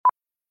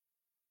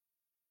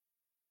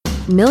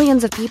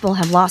Millions of people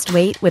have lost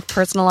weight with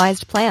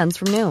personalized plans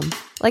from Noom.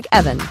 Like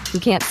Evan, who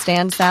can't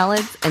stand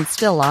salads and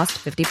still lost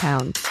 50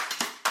 pounds.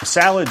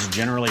 Salads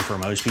generally for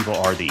most people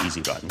are the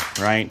easy button,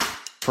 right?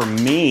 For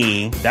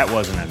me, that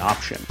wasn't an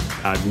option.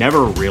 I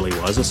never really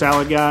was a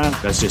salad guy.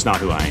 That's just not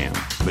who I am.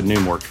 But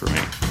Noom worked for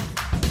me.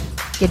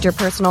 Get your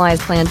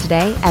personalized plan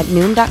today at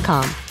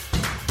Noom.com.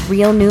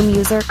 Real Noom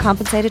user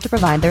compensated to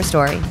provide their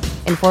story.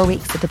 In 4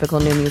 weeks, the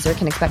typical Noom user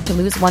can expect to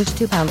lose 1 to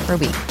 2 pounds per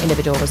week.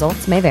 Individual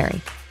results may vary.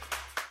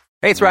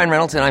 Hey, it's Ryan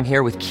Reynolds, and I'm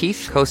here with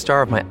Keith,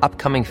 co-star of my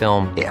upcoming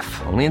film, If,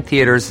 only in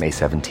theaters May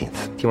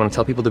 17th. Do you want to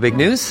tell people the big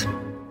news?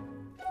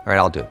 All right,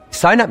 I'll do it.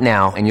 Sign up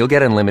now and you'll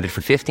get unlimited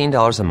for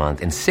 $15 a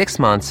month and 6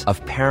 months of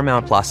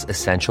Paramount Plus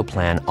Essential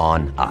Plan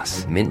on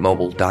us.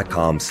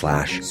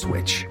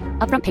 MintMobile.com/switch.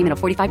 Upfront payment of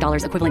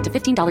 $45 equivalent to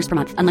 $15 per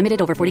month.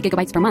 Unlimited over 40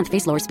 gigabytes per month.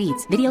 Face lower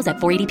speeds. Videos at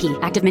 480p.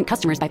 Active Mint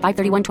customers by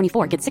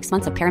 531.24 get 6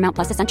 months of Paramount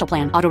Plus Essential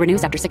Plan. Auto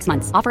renews after 6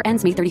 months. Offer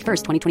ends May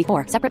 31st,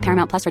 2024. Separate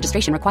Paramount Plus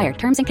registration required.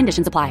 Terms and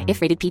conditions apply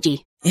if rated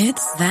PG.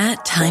 It's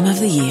that time of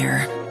the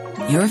year.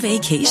 Your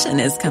vacation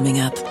is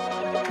coming up.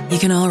 You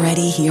can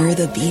already hear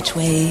the beach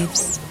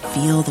waves,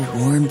 feel the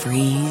warm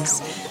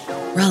breeze,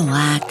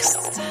 relax,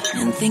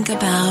 and think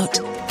about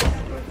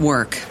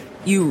work.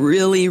 You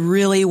really,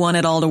 really want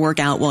it all to work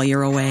out while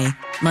you're away.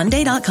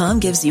 Monday.com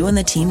gives you and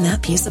the team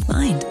that peace of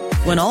mind.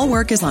 When all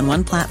work is on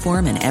one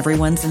platform and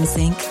everyone's in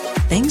sync,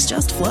 things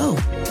just flow.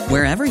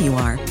 Wherever you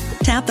are,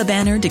 tap the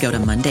banner to go to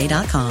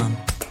Monday.com.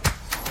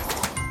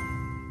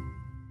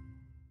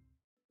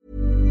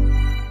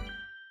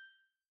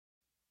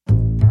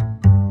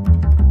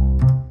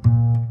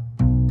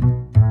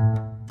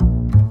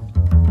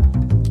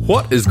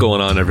 What is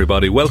going on,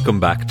 everybody? Welcome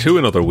back to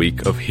another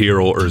week of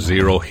Hero or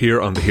Zero here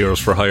on the Heroes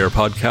for Hire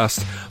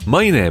podcast.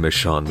 My name is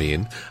Sean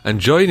Meehan, and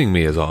joining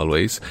me as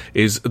always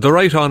is the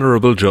Right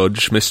Honourable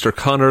Judge, Mr.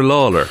 Conor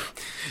Lawler.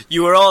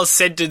 You are all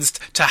sentenced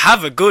to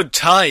have a good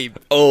time.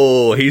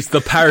 Oh, he's the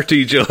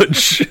party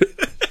judge.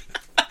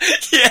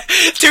 Yeah,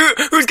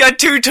 who's got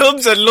 2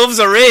 tubs and loves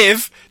a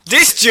rave?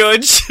 This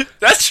judge.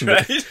 That's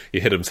right. He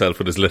hit himself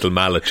with his little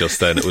mallet just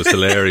then. It was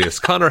hilarious.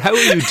 Conor, how are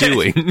you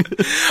doing?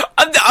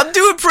 I'm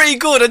doing pretty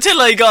good until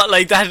I got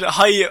like that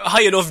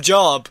high enough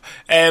job.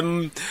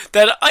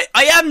 That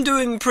I am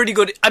doing pretty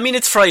good. I mean,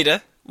 it's Friday.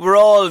 We're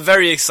all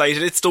very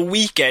excited. It's the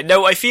weekend.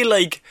 Now, I feel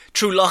like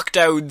through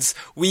lockdowns,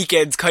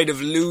 weekends kind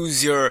of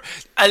lose a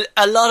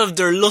lot of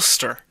their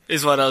luster,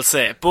 is what I'll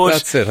say. But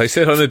that's it. I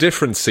sit on a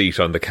different seat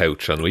on the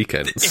couch on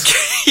weekends.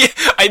 Yeah,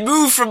 I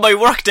move from my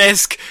work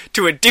desk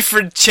to a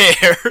different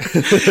chair.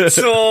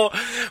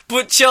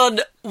 But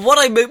Sean, what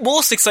I'm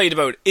most excited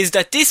about is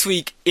that this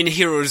week in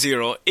Hero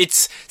Zero,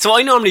 so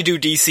I normally do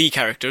DC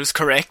characters,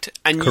 correct?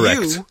 And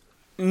correct. You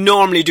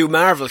normally do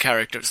Marvel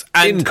characters.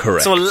 And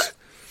incorrect. So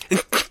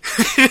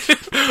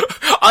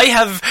I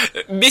have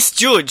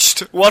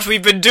misjudged what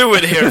we've been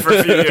doing here for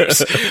a few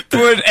years.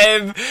 But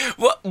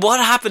what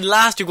happened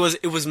last week was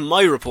it was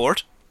my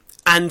report,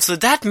 and so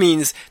that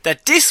means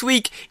that this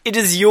week it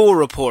is your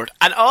report.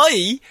 And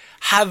I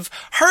have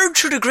heard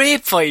through the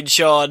grapevine,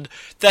 Sean,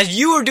 that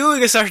you are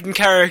doing a certain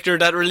character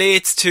that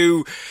relates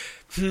to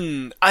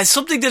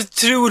something that's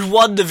to do with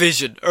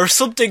WandaVision or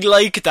something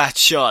like that,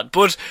 Sean.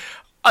 But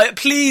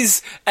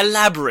please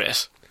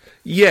elaborate.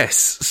 Yes,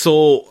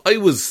 so I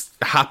was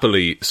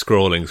happily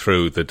scrolling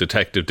through the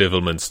Detective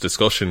Divilment's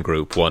discussion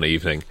group one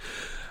evening,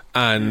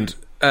 and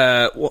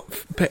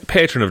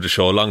patron of the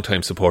show,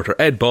 long-time supporter,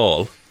 Ed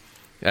Ball,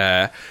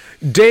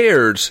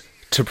 dared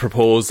to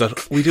propose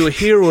that we do a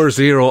Hero or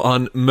Zero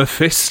on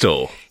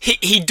Mephisto.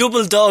 He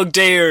double dog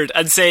dared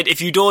and said,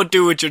 if you don't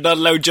do it, you're not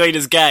allowed to join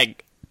his gang.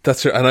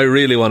 That's right, and I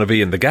really want to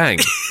be in the gang,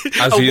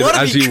 as you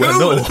well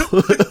know.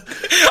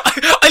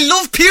 I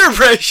love peer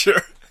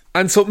pressure.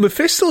 And so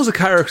Mephisto's a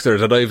character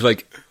that I've,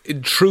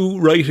 through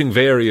writing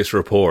various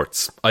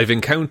reports, I've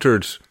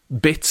encountered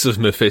bits of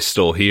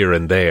Mephisto here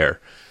and there.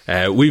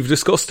 We've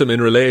discussed him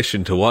in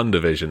relation to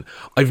WandaVision.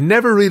 I've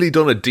never really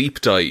done a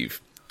deep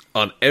dive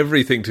on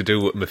everything to do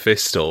with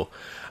Mephisto.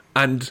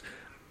 And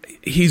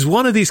he's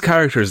one of these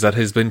characters that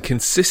has been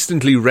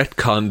consistently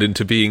retconned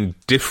into being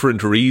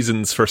different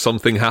reasons for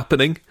something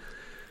happening.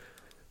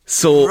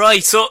 So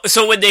right, so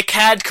when they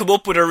can't come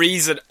up with a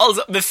reason,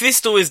 also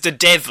Mephisto is the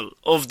devil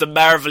of the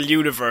Marvel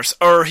universe,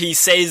 or he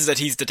says that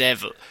he's the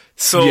devil.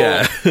 So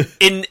yeah.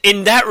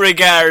 in that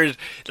regard,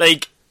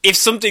 if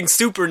something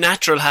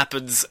supernatural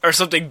happens or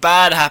something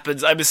bad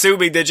happens, I'm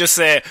assuming they just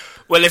say,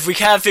 well, if we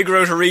can't figure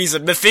out a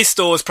reason,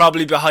 Mephisto is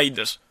probably behind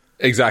it.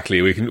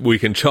 Exactly, we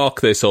can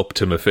chalk this up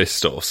to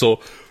Mephisto. So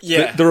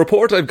yeah. The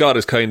report I've got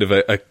is kind of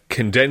a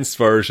condensed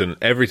version,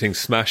 everything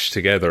smashed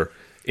together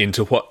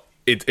into what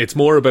it's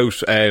more about.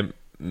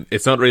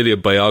 It's not really a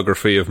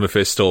biography of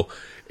Mephisto.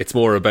 It's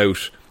more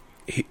about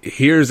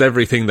here's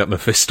everything that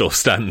Mephisto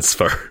stands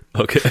for.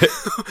 Okay,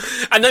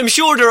 and I'm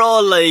sure they're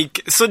all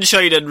like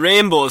sunshine and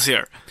rainbows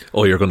here.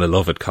 Oh, you're going to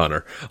love it,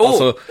 Conor.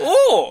 Also,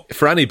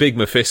 for any big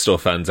Mephisto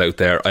fans out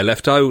there, I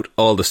left out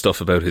all the stuff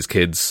about his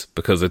kids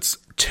because it's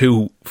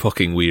too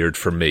fucking weird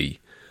for me.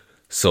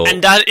 So,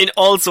 and that it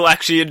also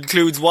actually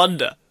includes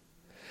Wanda.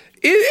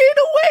 In a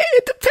way,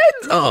 it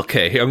depends.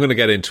 Okay, I'm going to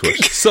get into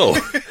it. So,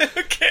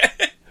 Okay.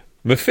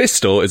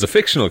 Mephisto is a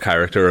fictional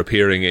character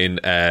appearing in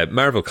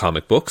Marvel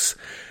comic books.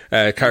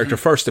 Character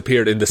first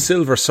appeared in The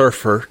Silver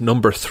Surfer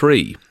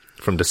 #3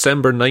 from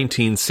December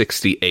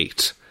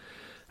 1968.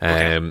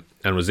 And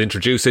was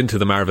introduced into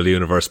the Marvel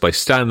Universe by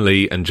Stan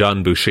Lee and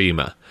John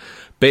Buscema,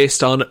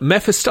 based on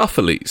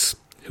Mephistopheles,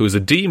 who is a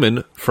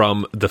demon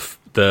from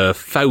the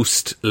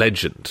Faust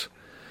legend.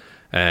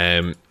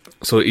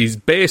 So he's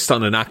based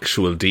on an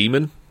actual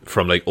demon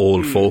from like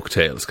old folk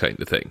tales kind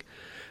of thing.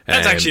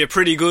 That's actually a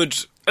pretty good...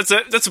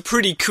 That's a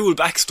pretty cool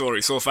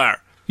backstory so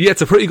far. Yeah,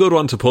 it's a pretty good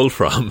one to pull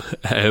from.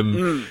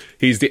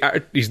 He's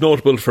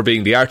notable for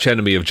being the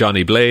archenemy of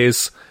Johnny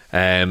Blaze,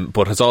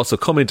 but has also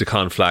come into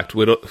conflict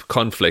with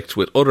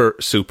other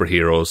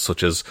superheroes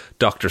such as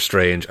Doctor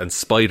Strange and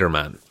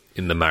Spider-Man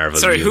in the Marvel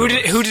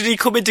universe. Who did he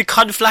come into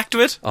conflict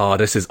with? Oh,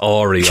 this is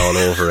Ori all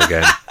over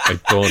again. I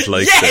don't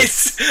like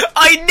this. Yes!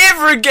 I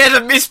never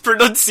get a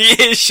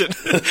mispronunciation.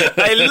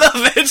 I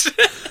love it.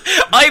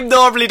 I'm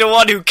normally the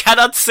one who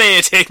cannot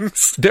say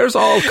things. There's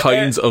all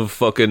kinds of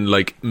fucking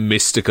like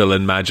mystical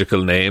and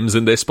magical names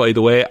in this, by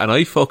the way, and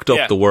I fucked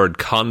up the word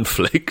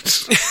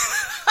conflict.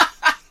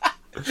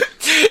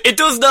 It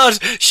does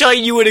not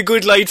shine you in a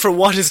good light for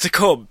what is to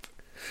come.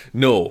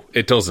 No,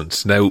 it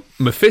doesn't. Now,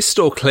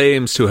 Mephisto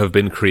claims to have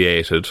been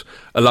created,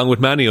 along with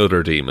many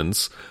other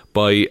demons,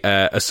 by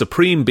a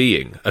supreme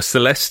being, a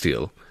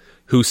celestial,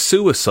 whose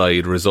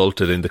suicide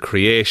resulted in the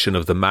creation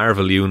of the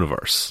Marvel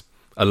Universe,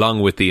 along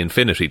with the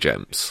Infinity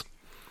Gems.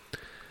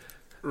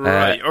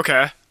 Right,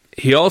 okay.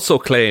 He also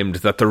claimed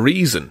that the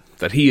reason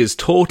that he is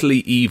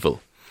totally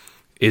evil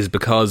is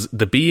because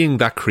the being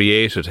that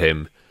created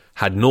him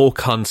had no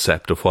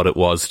concept of what it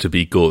was to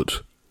be good.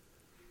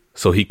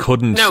 So he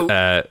couldn't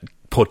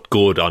put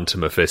good onto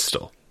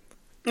Mephisto.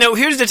 Now,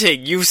 here's the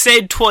thing. You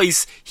said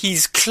twice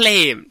he's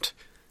claimed.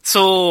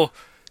 So,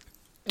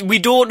 we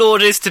don't know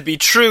this to be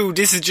true.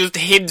 This is just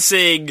him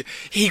saying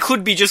he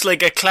could be just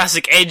like a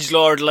classic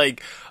edgelord,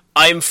 like,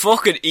 I'm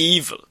fucking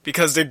evil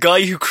because the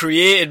guy who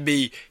created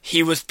me,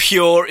 he was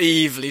pure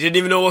evil. He didn't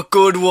even know what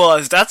good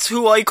was. That's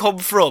who I come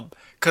from,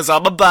 because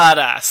I'm a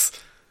badass.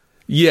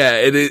 Yeah,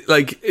 it is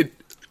like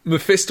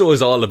Mephisto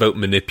is all about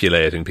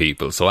manipulating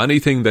people. So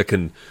anything that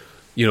can,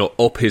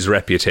 up his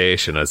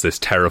reputation as this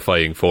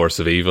terrifying force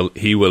of evil,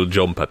 he will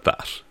jump at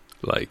that.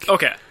 Like,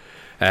 okay.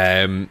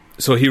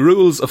 So he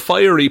rules a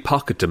fiery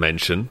pocket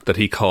dimension that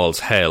he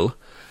calls Hell.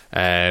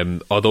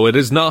 Although it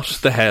is not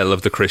the hell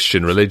of the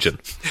Christian religion.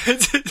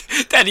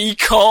 That he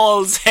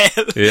calls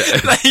hell. Yeah.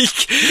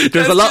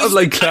 There's a lot of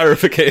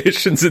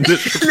clarifications in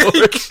this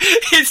report.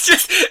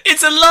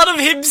 It's a lot of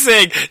him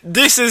saying,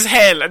 this is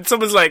hell, and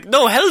someone's like,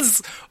 no,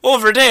 hell's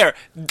over there.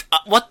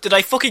 What did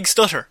I fucking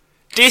stutter?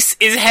 This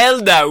is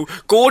hell now.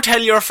 Go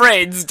tell your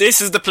friends this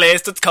is the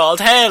place that's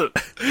called hell.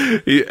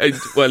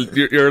 Well,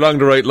 you're along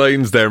the right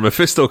lines there.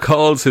 Mephisto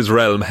calls his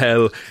realm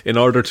hell in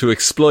order to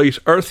exploit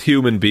Earth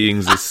human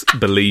beings'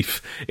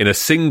 belief in a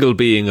single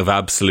being of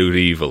absolute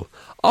evil,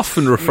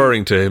 often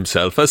referring to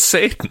himself as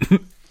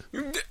Satan.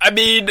 I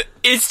mean,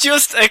 it's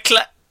just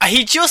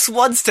he just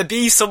wants to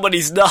be someone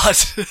he's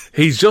not.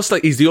 He's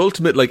the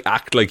ultimate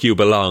act like you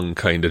belong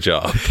kind of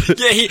job.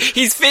 Yeah,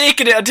 he's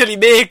faking it until he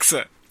makes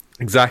it.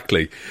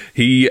 Exactly.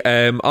 He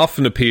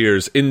often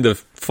appears in the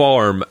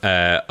form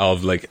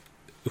of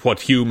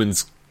what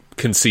humans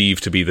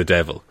conceive to be the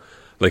devil,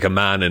 like a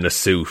man in a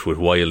suit with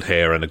wild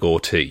hair and a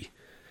goatee.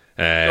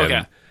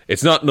 Okay.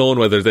 It's not known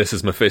whether this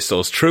is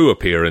Mephisto's true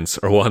appearance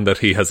or one that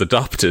he has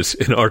adopted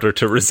in order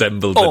to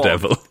resemble the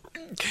devil.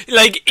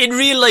 In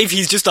real life,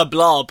 he's just a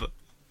blob.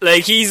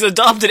 He's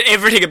adopted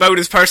everything about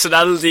his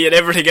personality and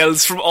everything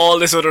else from all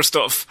this other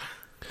stuff.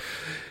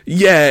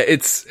 Yeah,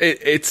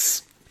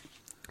 it's.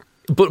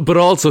 But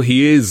also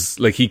he is,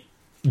 he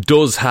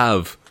does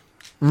have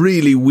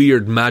really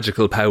weird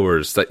magical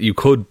powers that you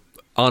could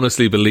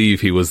honestly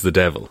believe he was the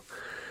devil.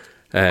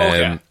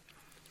 Okay.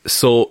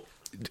 So,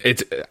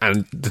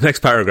 and the next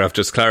paragraph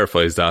just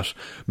clarifies that.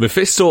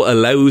 Mephisto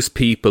allows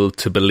people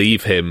to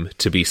believe him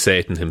to be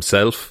Satan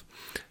himself.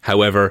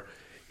 However,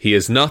 he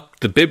is not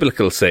the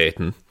biblical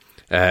Satan,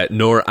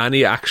 nor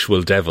any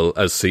actual devil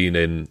as seen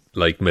in,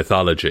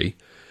 mythology.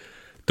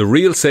 The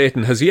real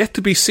Satan has yet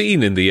to be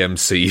seen in the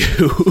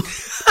MCU.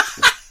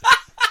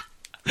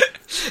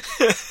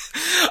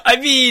 I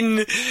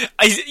mean,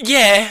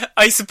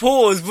 I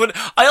suppose, but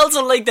I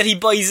also like that he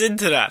buys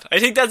into that. I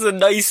think that's a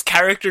nice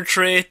character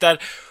trait that,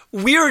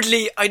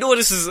 weirdly, I know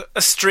this is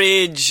a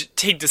strange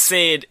thing to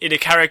say in a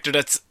character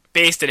that's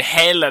based in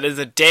hell and is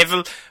a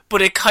devil,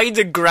 but it kind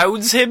of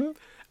grounds him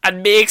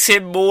and makes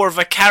him more of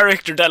a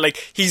character that,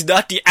 he's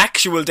not the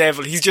actual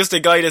devil. He's just a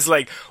guy that's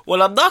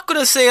well, I'm not going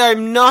to say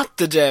I'm not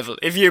the devil,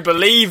 if you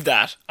believe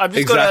that. I'm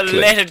just going to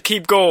let it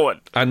keep going.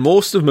 And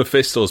most of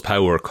Mephisto's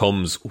power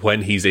comes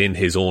when he's in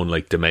his own,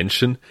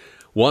 dimension.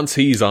 Once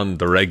he's on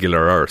the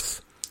regular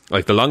Earth,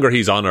 the longer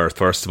he's on Earth,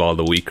 first of all,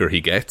 the weaker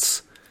he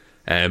gets.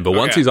 But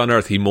once he's on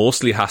Earth, he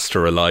mostly has to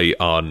rely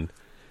on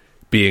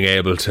being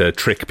able to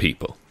trick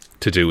people.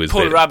 to do his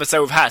Pull bidding. rabbits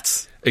out of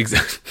hats.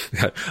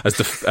 Exactly,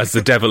 as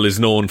the devil is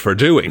known for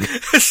doing.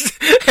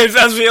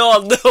 As we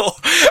all know.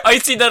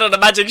 I'd seen that on a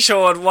magic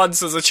show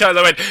once as a child.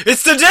 I went,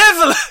 "It's the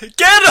devil!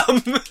 Get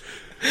him!"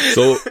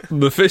 So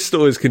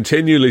Mephisto is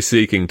continually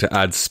seeking to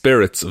add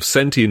spirits of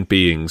sentient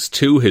beings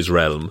to his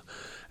realm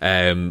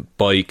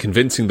by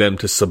convincing them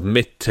to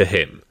submit to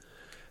him.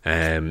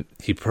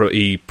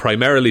 He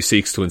primarily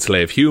seeks to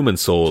enslave human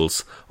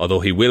souls,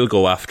 although he will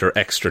go after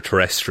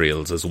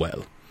extraterrestrials as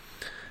well.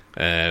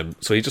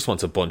 So he just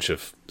wants a bunch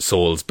of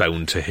souls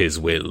bound to his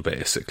will,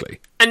 basically.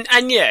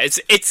 And yeah,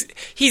 it's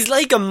he's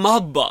like a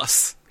mob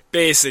boss,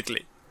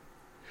 basically.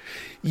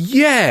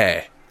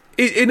 Yeah,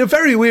 in a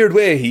very weird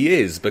way he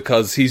is,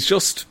 because he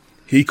has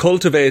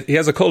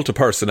a cult of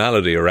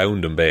personality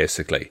around him,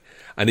 basically,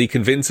 and he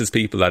convinces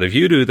people that if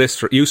you do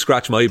this, you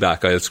scratch my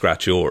back, I'll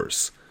scratch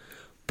yours.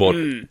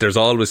 But there's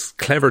always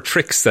clever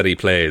tricks that he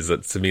plays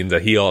that mean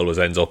that he always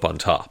ends up on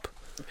top.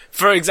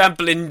 For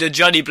example, in the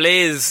Johnny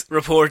Blaze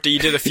report that you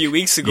did a few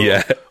weeks ago,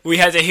 Yeah. we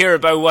had to hear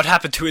about what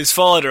happened to his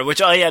father,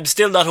 which I am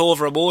still not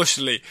over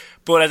emotionally,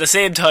 but at the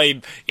same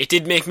time, it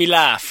did make me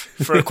laugh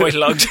for quite a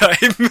long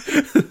time.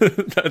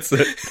 That's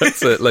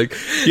it. Like,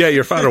 yeah,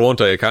 your father won't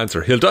die of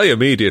cancer. He'll die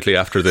immediately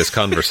after this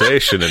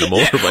conversation in a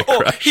motorbike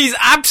crash. He's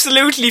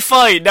absolutely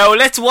fine. Now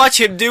let's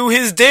watch him do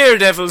his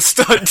daredevil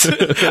stunt.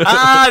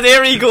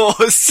 There he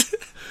goes.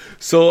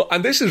 So,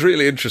 and this is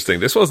really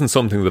interesting. This wasn't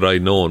something that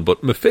I'd known,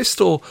 but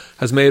Mephisto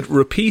has made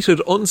repeated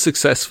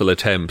unsuccessful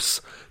attempts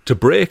to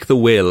break the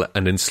will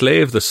and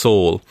enslave the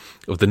soul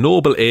of the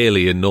noble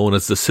alien known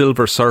as the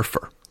Silver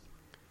Surfer.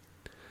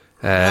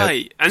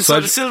 Right. And so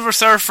the Silver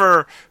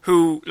Surfer,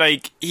 who,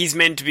 like, he's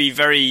meant to be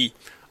very,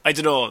 I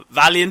don't know,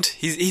 valiant.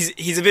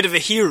 He's a bit of a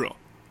hero.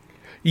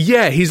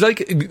 Yeah, he's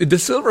like, the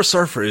Silver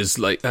Surfer is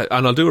like,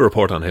 and I'll do a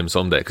report on him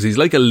someday, because he's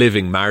like a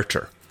living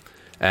martyr.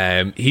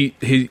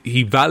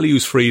 He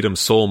values freedom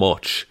so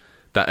much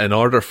that in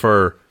order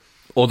for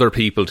other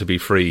people to be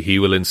free, he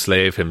will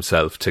enslave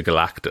himself to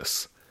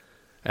Galactus.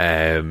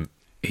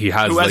 He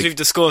has, who, as we've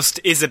discussed,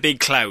 is a big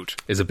cloud.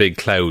 Is a big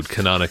cloud,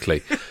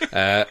 canonically.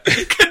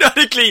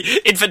 Canonically,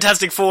 in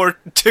Fantastic Four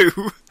 2.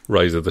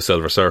 Rise of the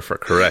Silver Surfer,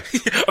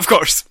 correct. Of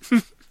course.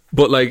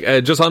 But, like,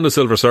 just on the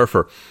Silver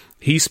Surfer,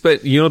 he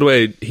spent, you know the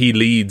way he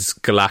leads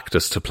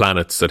Galactus to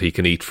planets that he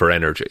can eat for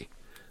energy?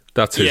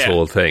 That's his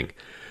whole thing.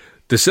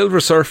 The Silver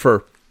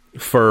Surfer,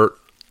 for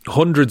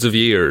hundreds of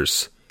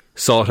years,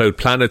 sought out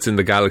planets in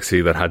the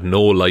galaxy that had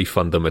no life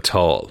on them at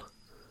all,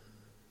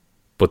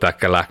 but that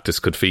Galactus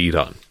could feed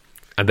on.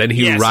 And then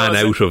he ran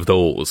out of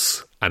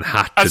those and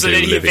had to do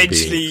living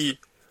beings.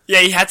 Yeah,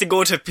 he had to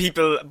go to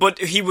people, but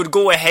he would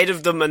go ahead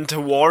of them and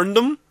to warn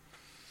them.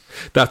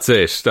 That's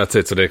it, so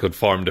they could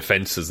form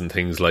defences and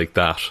things like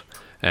that.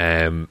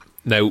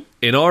 Now,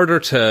 in order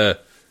to,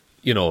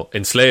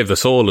 enslave the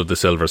soul of the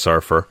Silver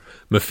Surfer,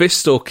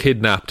 Mephisto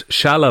kidnapped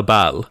Shala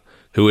Bal,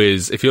 who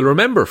is, if you'll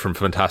remember from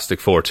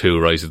Fantastic Four 2,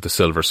 Rise of the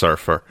Silver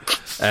Surfer.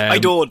 I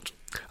don't.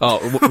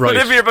 Oh, right.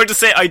 Whatever you're about to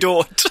say, I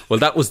don't. Well,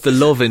 that was the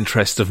love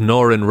interest of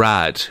Norrin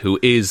Rad, who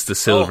is the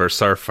Silver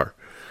Surfer.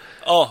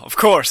 Oh, of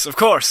course.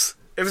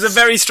 It was a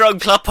very strong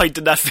plot point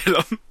in that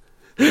film.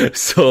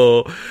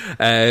 So,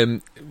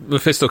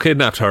 Mephisto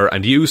kidnapped her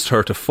and used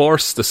her to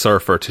force the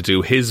Surfer to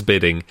do his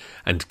bidding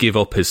and give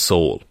up his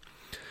soul.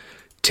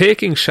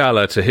 Taking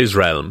Shala to his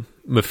realm,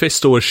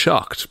 Mephisto was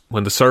shocked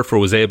when the Surfer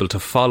was able to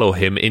follow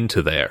him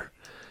into there.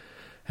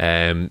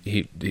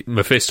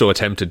 Mephisto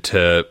attempted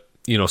to,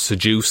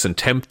 seduce and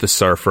tempt the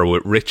Surfer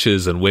with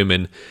riches and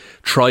women,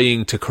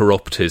 trying to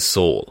corrupt his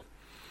soul.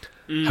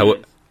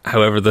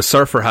 However, the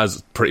Surfer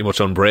has pretty much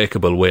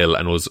unbreakable will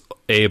and was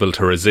able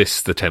to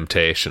resist the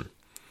temptation.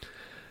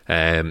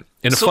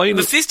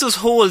 Mephisto's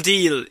whole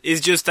deal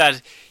is just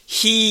that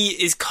he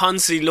is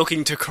constantly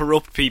looking to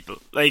corrupt people.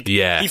 Like,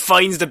 he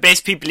finds the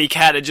best people he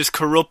can and just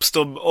corrupts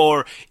them,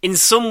 or in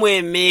some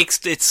way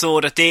makes it so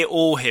that they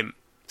owe him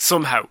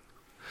somehow.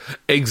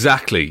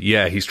 Exactly,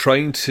 yeah. He's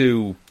trying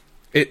to...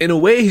 In a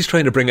way, he's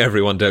trying to bring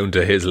everyone down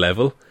to his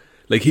level.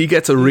 Like, he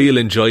gets a real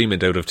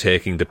enjoyment out of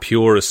taking the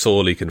purest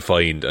soul he can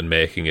find and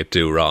making it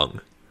do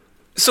wrong.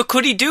 So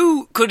could he,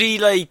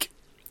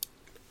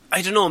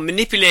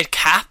 manipulate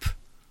Cap?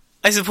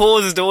 I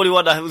suppose is the only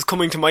one that was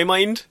coming to my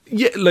mind.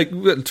 Yeah,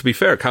 to be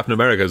fair, Captain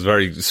America is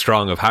very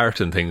strong of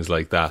heart and things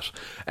like that.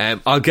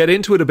 I'll get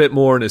into it a bit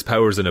more in his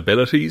powers and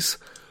abilities,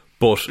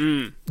 but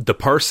the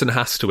person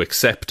has to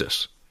accept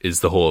it,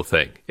 is the whole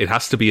thing. It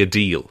has to be a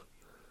deal.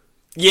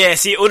 Yeah,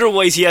 see,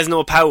 otherwise he has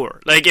no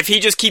power. Like, if he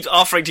just keeps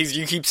offering things,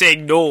 you keep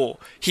saying no,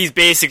 he's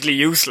basically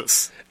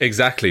useless.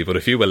 Exactly, but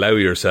if you allow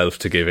yourself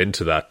to give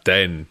into that,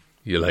 then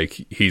you're like,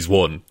 he's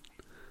won.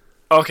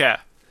 Okay.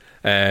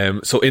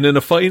 So in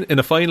a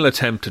final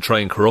attempt to try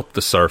and corrupt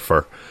the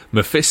Surfer,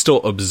 Mephisto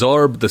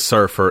absorbed the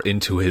Surfer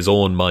into his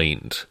own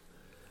mind.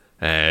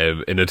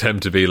 In an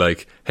attempt to be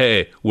like,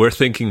 hey, we're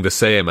thinking the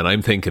same and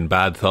I'm thinking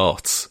bad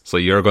thoughts, so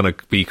you're going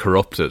to be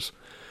corrupted.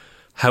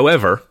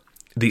 However,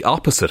 the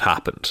opposite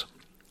happened,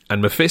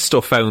 and Mephisto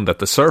found that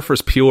the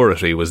Surfer's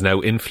purity was now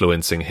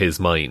influencing his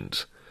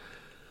mind.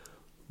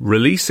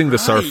 Releasing the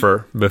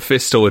surfer,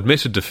 Mephisto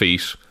admitted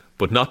defeat,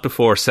 but not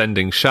before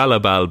sending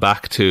Shalabal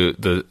back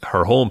to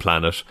her home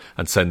planet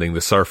and sending the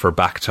surfer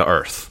back to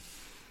Earth.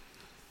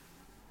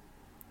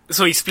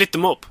 So he split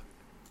them up.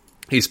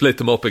 He split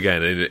them up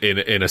again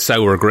in a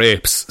sour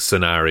grapes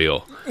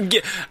scenario.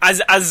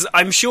 As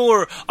I'm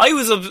sure, I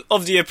was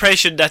of the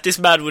impression that this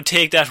man would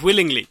take that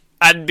willingly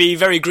and be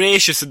very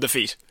gracious in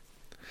defeat.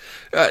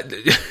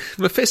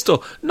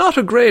 Mephisto, not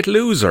a great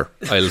loser,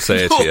 I'll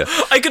say to you.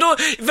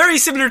 Very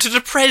similar to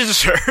the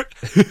Predator.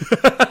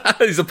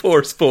 He's a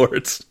poor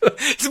sport.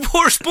 He's a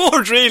poor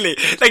sport, really.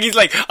 Like, he's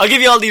like, I'll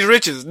give you all these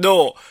riches.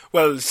 No.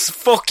 Well,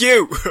 fuck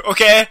you,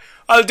 okay?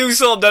 I'll do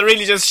something that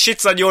really just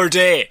shits on your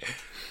day.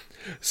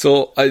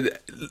 So,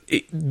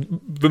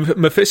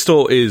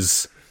 Mephisto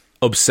is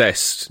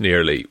obsessed,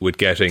 nearly, with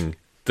getting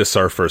the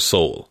surfer's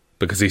soul,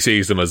 because he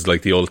sees them as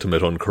like the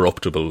ultimate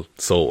uncorruptible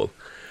soul.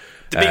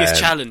 The biggest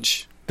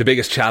challenge. The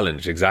biggest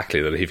challenge,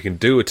 exactly. That if he can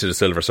do it to the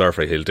Silver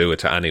Surfer, he'll do it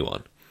to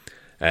anyone.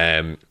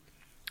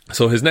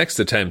 So his next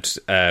attempt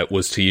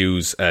was to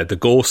use the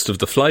ghost of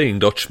the Flying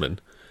Dutchman.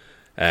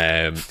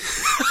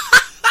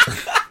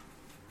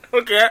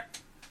 Okay.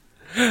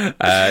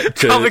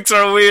 Comics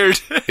are weird.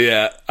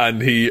 Yeah,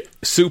 and he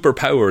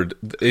superpowered.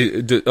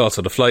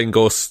 Also, the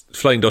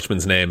Flying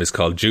Dutchman's name is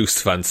called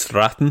Joost van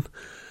Straten.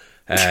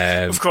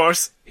 Of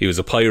course. He was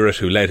a pirate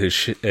who led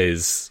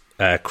his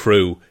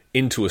crew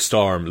into a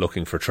storm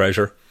looking for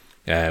treasure.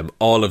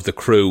 All of the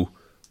crew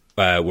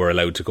were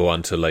allowed to go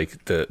on to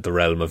like the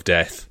realm of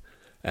death,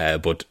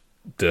 but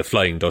the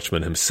Flying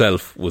Dutchman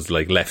himself was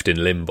like left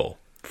in limbo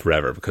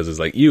forever, because it's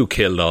like, you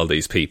killed all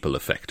these people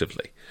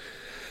effectively.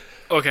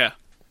 Okay.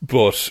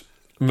 But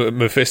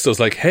Mephisto's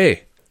like,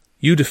 hey,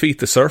 you defeat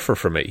the surfer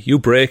for me, you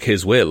break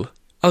his will,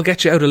 I'll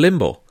get you out of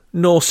limbo,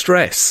 no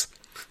stress.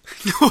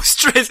 No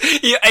stress.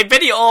 I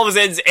bet he always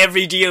ends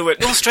every deal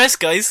with no stress,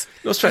 guys.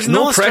 No stress.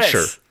 No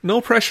pressure. Stress.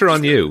 No pressure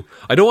on you.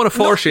 I don't want to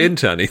force you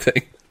into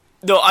anything.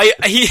 No,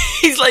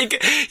 he's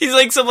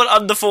like someone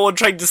on the phone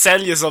trying to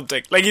sell you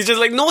something. Like, he's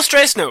just like, no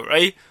stress now,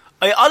 right?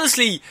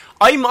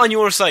 I'm on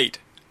your side,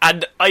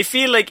 and I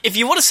feel like if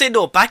you want to say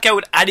no, back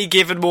out at any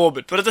given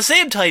moment. But at the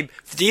same time,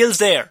 the deal's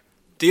there.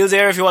 Deal's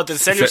there if you want to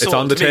sell your soul. It's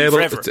on the table.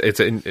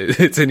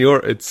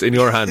 It's in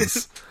your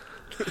hands.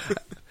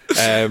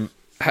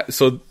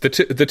 So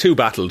the two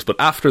battled, but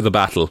after the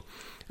battle,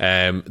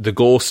 the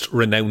ghost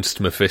renounced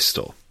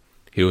Mephisto.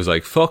 He was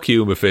like, fuck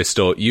you,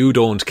 Mephisto, you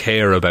don't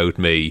care about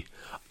me.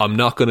 I'm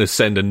not going to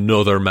send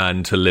another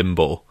man to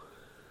limbo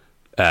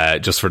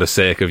just for the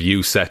sake of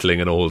you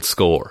settling an old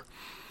score.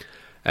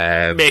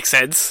 Makes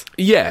sense.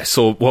 Yeah,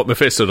 so what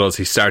Mephisto does,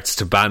 he starts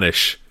to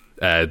banish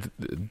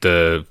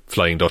the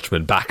Flying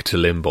Dutchman back to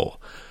limbo.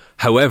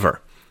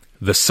 However,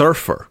 the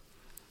Silver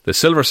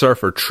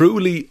Surfer,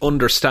 truly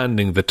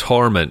understanding the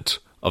torment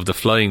of the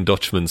Flying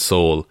Dutchman's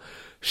soul,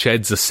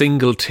 sheds a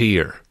single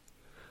tear,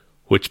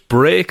 which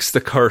breaks the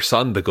curse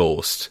on the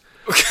ghost,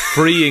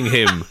 freeing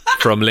him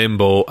from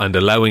limbo and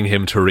allowing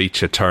him to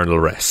reach eternal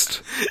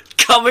rest.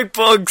 Comic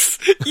books!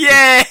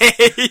 Yay!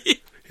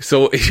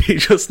 So he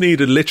just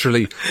needed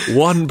literally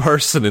one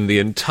person in the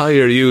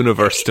entire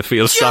universe to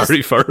feel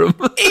sorry for him.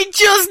 He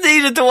just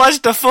needed to watch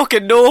the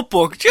fucking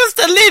Notebook. Just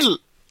a little.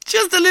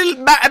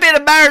 A bit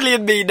of Marley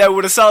and Me now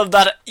would have solved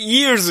that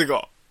years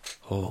ago.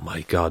 Oh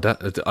my god,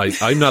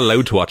 I'm not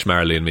allowed to watch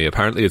Marley and Me.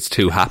 Apparently it's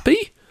too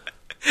happy.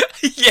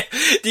 Yeah,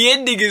 the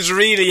ending is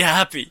really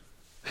happy.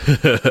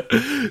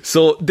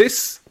 So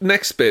this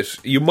next bit,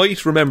 you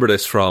might remember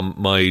this from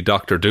my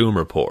Doctor Doom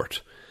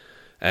report.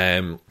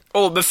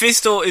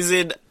 Mephisto is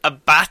in a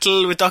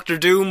battle with Doctor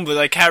Doom, but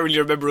I can't really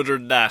remember other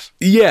than that.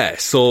 Yeah,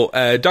 so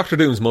Doctor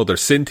Doom's mother,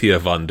 Cynthia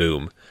Von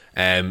Doom,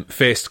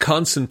 faced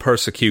constant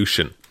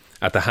persecution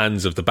at the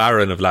hands of the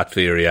Baron of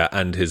Latveria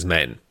and his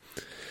men.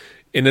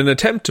 In an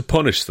attempt to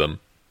punish them,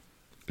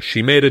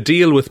 she made a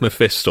deal with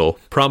Mephisto,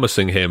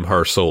 promising him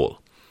her soul.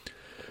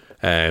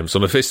 So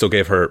Mephisto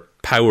gave her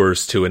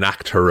powers to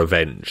enact her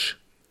revenge.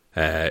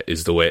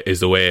 Is the way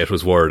it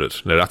was worded.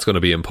 Now that's going to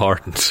be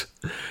important.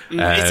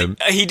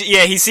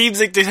 He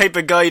seems like the type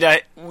of guy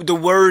that the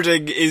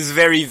wording is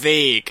very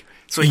vague,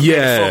 so he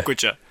can't fuck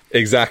with you.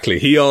 Exactly.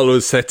 He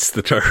always sets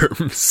the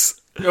terms.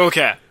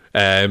 Okay.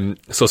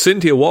 So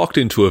Cynthia walked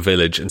into a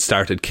village and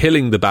started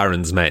killing the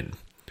Baron's men.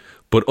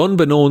 But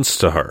unbeknownst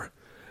to her,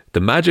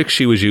 the magic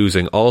she was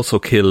using also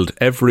killed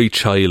every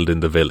child in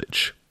the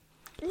village.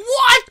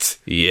 What?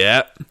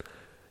 Yep.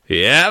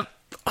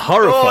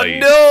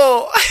 Horrified. Oh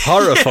no!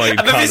 Horrified.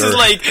 And this is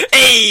like,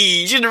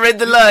 hey, you should have read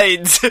the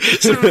lines.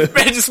 Should have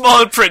read the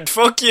small print.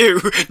 Fuck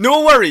you.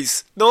 No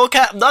worries.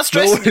 I'm not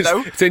stressing you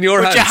now. It's in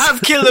your hands. But you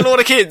have killed a lot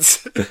of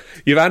kids.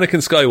 You've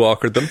Anakin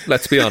Skywalkered them,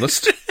 let's be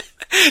honest.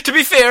 To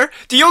be fair,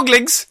 the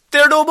younglings,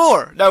 they're no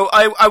more. Now,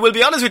 I will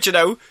be honest with you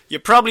now, you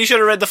probably should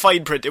have read the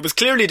fine print. It was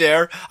clearly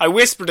there. I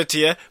whispered it to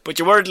you, but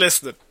you weren't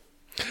listening.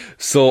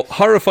 So,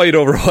 horrified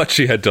over what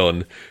she had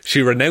done,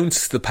 she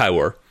renounced the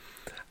power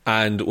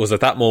and was at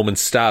that moment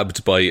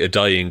stabbed by a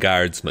dying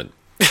guardsman.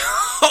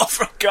 Oh,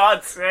 for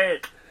God's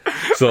sake.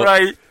 So,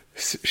 right.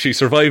 She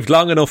survived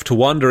long enough to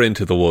wander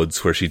into the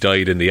woods, where she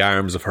died in the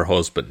arms of her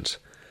husband,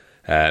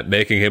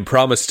 making him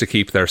promise to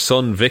keep their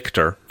son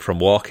Victor from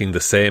walking the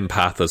same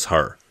path as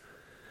her.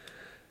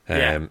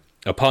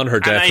 Upon her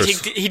death... And I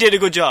think he did a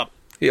good job.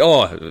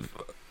 Oh,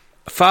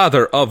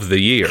 father of the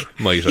year,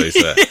 might I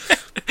say.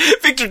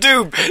 Victor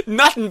Doom,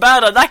 nothing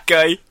bad on that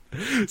guy.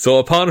 So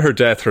upon her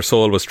death, her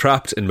soul was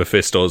trapped in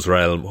Mephisto's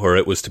realm, where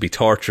it was to be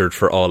tortured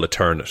for all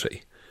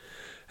eternity.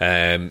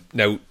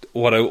 Now,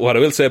 what I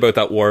will say about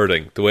that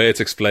wording, the way it's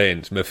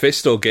explained,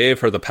 Mephisto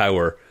gave her the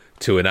power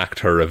to enact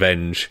her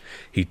revenge.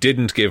 He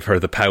didn't give her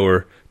the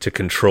power to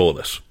control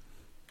it.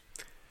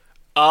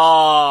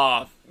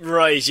 Ah,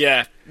 right,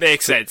 yeah.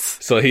 Makes sense.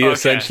 So he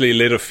essentially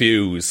lit a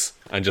fuse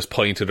and just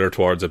pointed her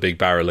towards a big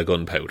barrel of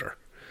gunpowder.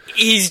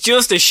 He's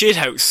just a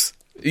shithouse.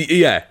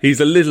 Yeah, he's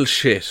a little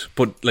shit,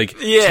 but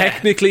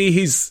technically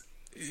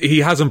he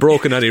hasn't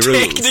broken any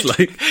rules.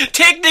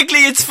 Technically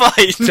it's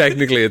fine.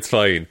 Technically it's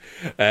fine.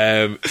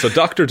 So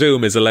Dr.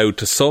 Doom is allowed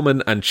to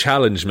summon and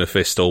challenge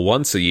Mephisto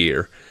once a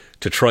year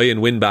to try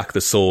and win back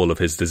the soul of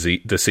his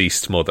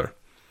deceased mother.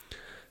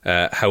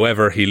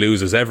 However, he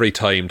loses every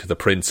time to the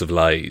Prince of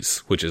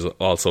Lies, which is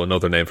also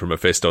another name for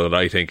Mephisto that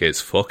I think is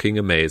fucking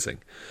amazing.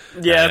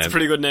 Yeah, that's a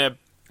pretty good name.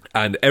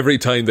 And every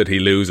time that he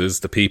loses,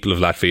 the people of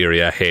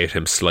Latveria hate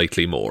him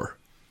slightly more.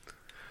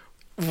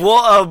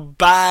 What a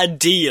bad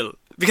deal.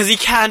 Because he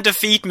can't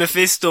defeat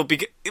Mephisto.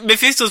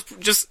 Mephisto's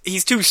just...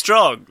 He's too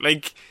strong.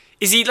 Like,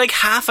 is he like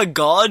half a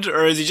god?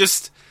 Or is he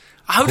just...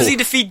 How does he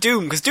defeat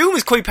Doom? Because Doom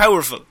is quite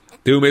powerful.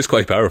 Doom is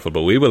quite powerful,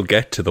 but we will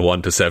get to the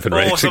 1 to 7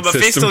 rating system. Oh, so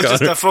Mephisto's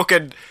just a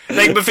fucking...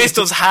 Like,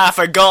 Mephisto's half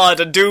a god,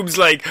 and Doom's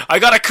like, I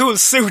got a cool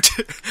suit.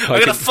 I'm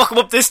gonna fuck him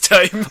up this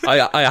time.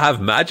 I have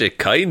magic,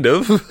 kind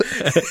of.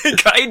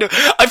 Kind of.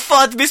 I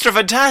fought Mr.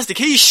 Fantastic.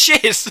 He's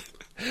shit.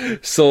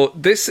 So,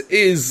 this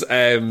is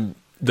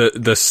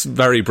the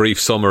very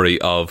brief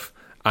summary of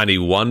any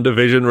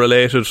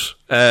WandaVision-related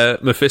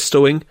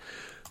Mephistoing.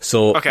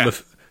 So,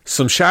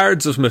 some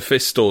shards of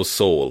Mephisto's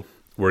soul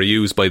were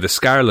used by the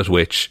Scarlet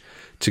Witch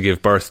to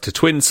give birth to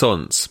twin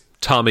sons,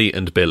 Tommy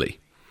and Billy.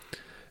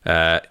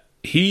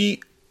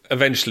 He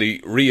eventually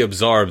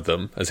reabsorbed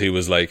them, as he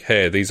was like,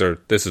 hey, this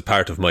is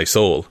part of my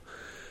soul,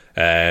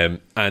 and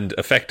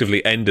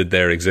effectively ended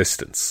their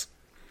existence.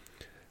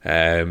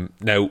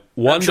 Now,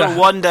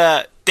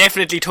 Wanda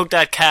definitely took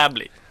that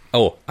calmly.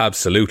 Oh,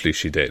 absolutely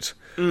she did.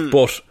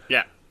 But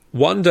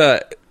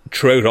Wanda,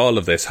 throughout all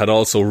of this, had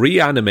also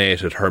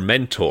reanimated her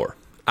mentor,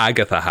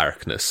 Agatha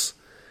Harkness,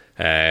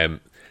 and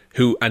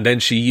then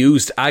she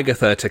used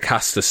Agatha to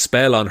cast a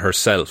spell on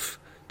herself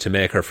to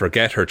make her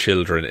forget her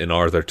children in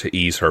order to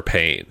ease her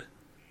pain.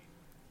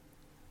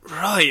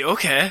 Right,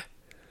 okay.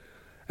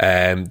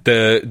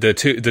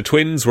 The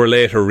twins were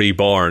later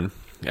reborn,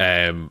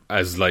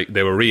 as like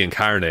they were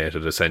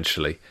reincarnated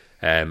essentially,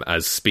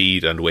 as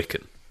Speed and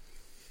Wiccan.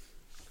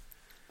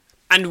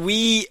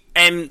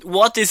 And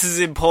what this is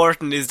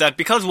important is that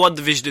because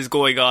WandaVision is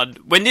going on,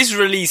 when this is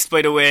released,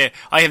 by the way,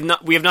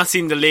 we have not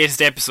seen the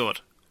latest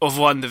episode of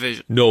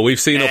WandaVision. No, we've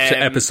seen up to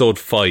episode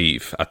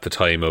 5 at the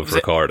time of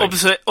recording. Up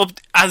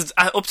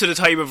to the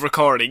time of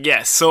recording,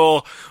 yes.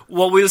 So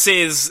what we'll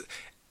say is,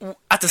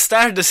 at the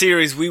start of the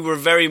series, we were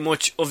very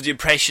much of the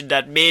impression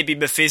that maybe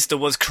Mephisto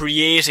was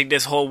creating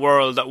this whole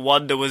world that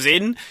Wanda was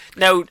in.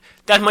 Now,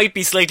 that might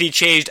be slightly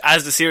changed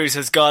as the series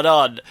has gone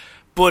on,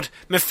 but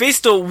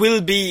Mephisto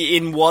will be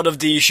in one of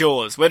these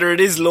shows, whether it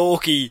is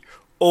Loki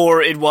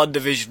or in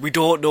WandaVision. We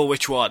don't know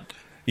which one.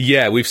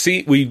 Yeah, we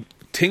think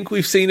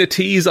we've seen a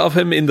tease of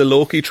him in the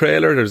Loki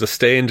trailer. There's a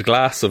stained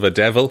glass of a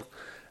devil.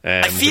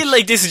 I feel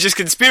like this is just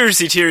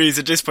conspiracy theories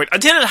at this point.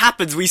 Until it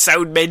happens, we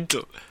sound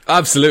mental.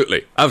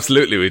 Absolutely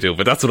we do.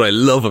 But that's what I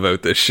love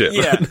about this shit.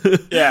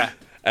 Yeah,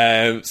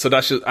 yeah. So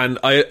that's just, and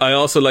I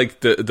also like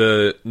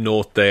the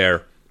note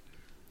there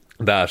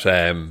that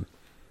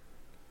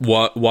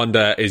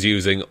Wanda is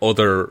using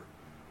other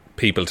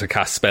people to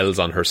cast spells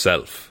on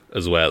herself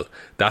as well.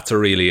 That's a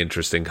really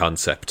interesting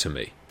concept to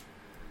me.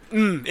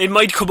 It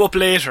might come up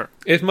later.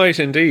 It might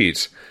indeed.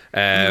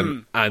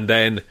 And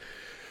then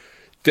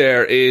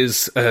there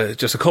is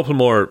just a couple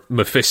more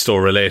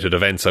Mephisto-related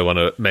events I want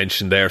to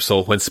mention there.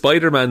 So when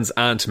Spider-Man's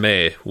Aunt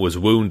May was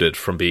wounded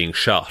from being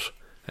shot,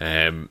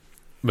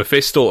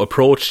 Mephisto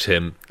approached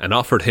him and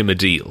offered him a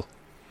deal.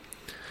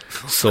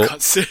 For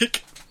God's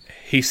sake.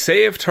 He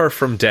saved her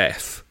from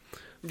death,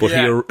 but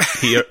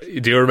he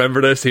do you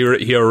remember this? He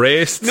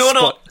erased...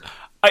 No.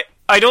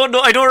 I don't know.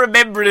 I don't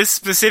remember this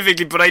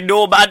specifically, but I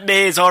know Aunt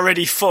May is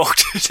already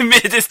fucked to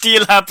make this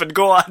deal happen.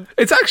 Go on.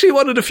 It's actually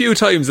one of the few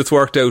times it's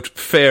worked out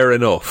fair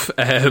enough.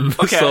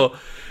 Okay. So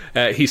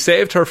he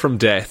saved her from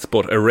death,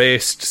 but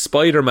erased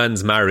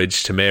Spider-Man's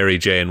marriage to Mary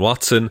Jane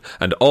Watson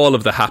and all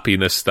of the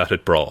happiness that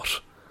it brought.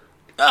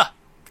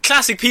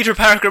 Classic Peter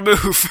Parker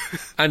move.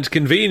 And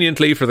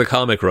conveniently for the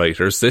comic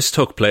writers, this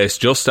took place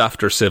just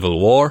after Civil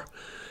War.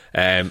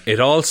 It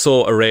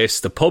also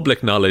erased the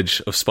public knowledge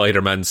of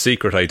Spider-Man's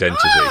secret identity.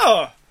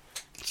 Oh,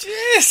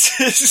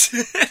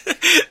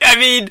 I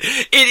mean,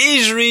 it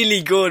is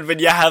really good when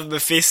you have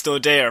Mephisto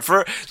there.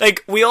 For,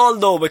 like, we all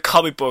know with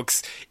comic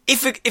books,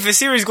 if a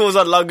series goes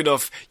on long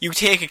enough, you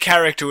take a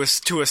character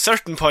to a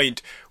certain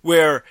point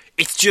where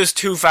it's just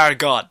too far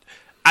gone.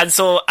 And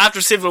so,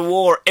 after Civil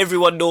War,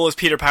 everyone knows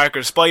Peter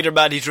Parker,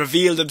 Spider-Man, he's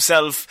revealed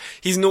himself,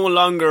 he's no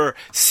longer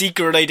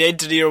secret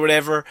identity or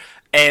whatever.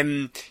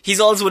 He's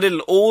also a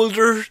little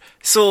older,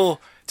 so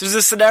there's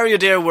a scenario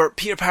there where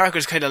Peter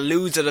Parker's kind of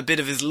losing a bit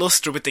of his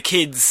luster with the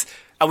kids,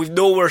 and we've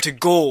nowhere to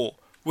go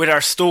with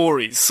our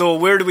stories. So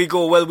where do we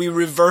go? Well, we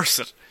reverse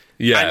it.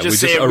 Yeah, and we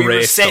just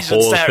erase the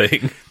whole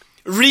thing.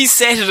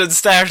 Reset it and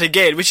start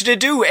again, which they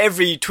do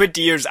every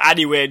 20 years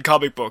anyway in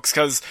comic books,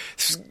 because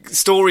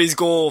stories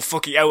go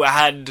fucking out of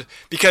hand,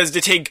 because they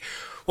think,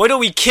 why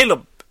don't we kill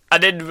him?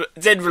 And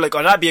then we're like,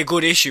 oh, that'd be a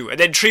good issue. And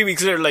then 3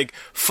 weeks later, like,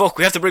 fuck,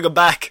 we have to bring him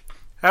back.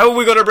 How are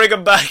we going to bring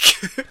him back?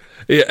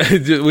 Yeah,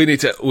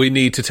 we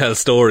need to tell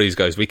stories,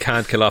 guys. We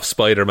can't kill off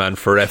Spider-Man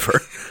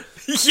forever.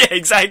 Yeah,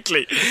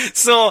 exactly.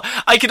 So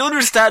I can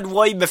understand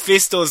why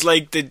Mephisto's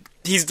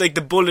he's like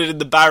the bullet in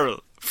the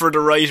barrel for the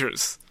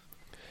writers.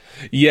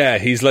 Yeah,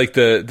 he's like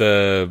he's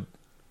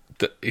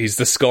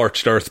the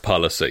scorched earth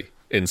policy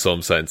in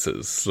some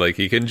senses. Like,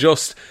 you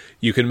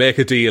can make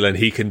a deal and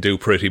he can do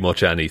pretty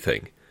much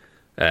anything.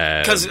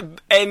 Because,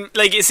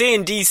 like, say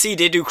in DC,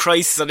 they do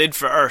Crisis on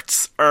Infinite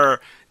Earths, or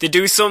they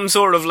do some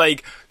sort of,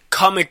 like,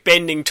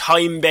 comic-bending,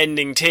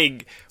 time-bending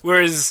thing,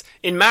 whereas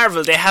in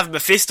Marvel, they have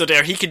Mephisto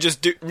there, he can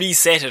just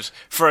reset it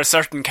for a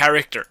certain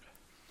character.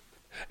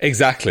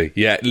 Exactly,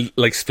 yeah,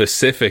 like,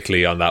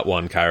 specifically on that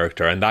one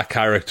character, and that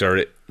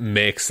character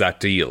makes that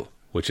deal,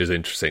 which is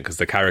interesting, because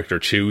the character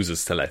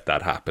chooses to let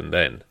that happen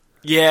then.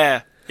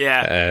 Yeah.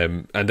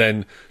 And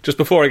then, just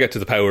before I get to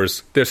the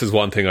powers, this is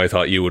one thing I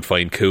thought you would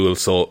find cool.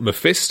 So,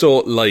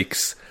 Mephisto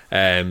likes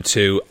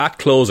to, at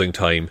closing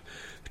time,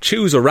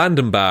 choose a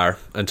random bar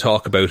and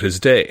talk about his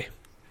day.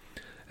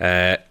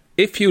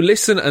 If you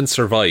listen and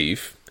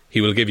survive,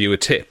 he will give you a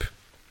tip.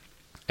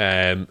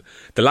 The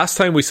last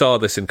time we saw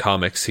this in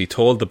comics, he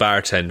told the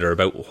bartender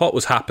about what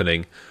was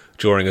happening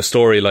during a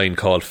storyline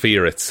called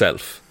Fear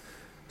Itself.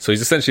 So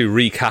he's essentially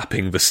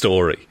recapping the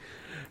story.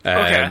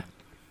 Okay.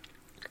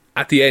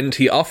 At the end,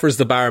 he offers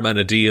the barman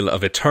a deal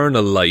of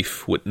eternal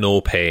life with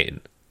no pain.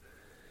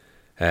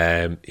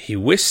 He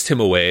whisked him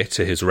away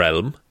to his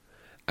realm,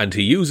 and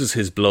he uses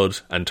his blood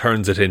and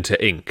turns it into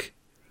ink.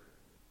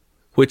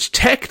 Which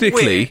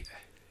technically,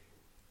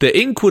 the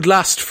ink would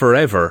last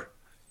forever,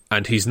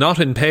 and he's not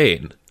in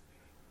pain.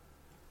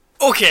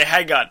 Okay,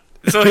 hang on.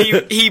 So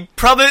he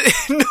probably...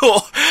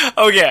 No.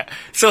 Okay.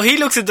 So he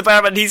looks at the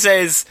barman and he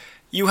says,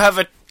 you have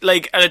an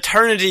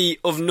eternity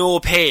of no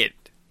pain.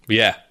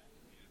 Yeah.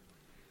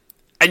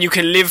 And you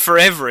can live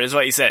forever, is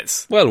what he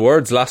says. Well,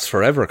 words last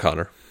forever,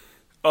 Connor.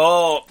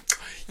 Oh,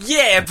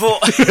 yeah, but...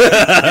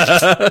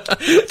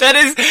 that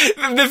is...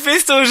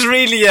 Mephisto's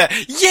really a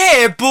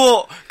yeah,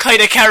 but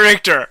kind of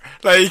character.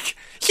 Like,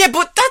 yeah,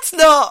 but that's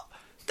not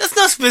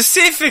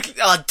specific.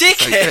 Oh,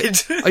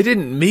 dickhead. I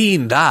didn't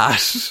mean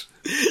that.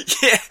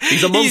 Yeah,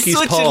 he's a monkey's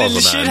such paw, a little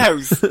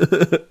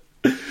shithouse.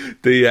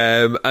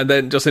 And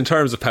then just in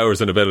terms of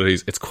powers and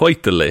abilities, it's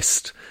quite the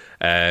list.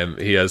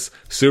 He has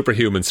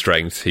superhuman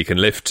strength. He can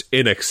lift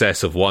in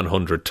excess of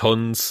 100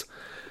 tons.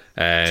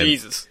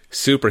 Jesus.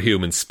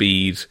 Superhuman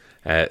speed.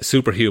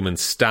 Superhuman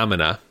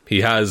stamina.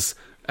 He has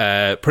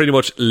pretty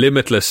much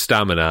limitless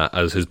stamina,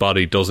 as his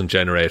body doesn't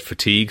generate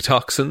fatigue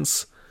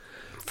toxins.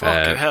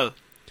 Fucking hell.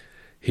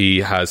 He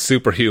has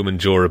superhuman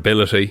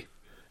durability.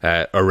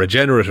 A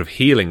regenerative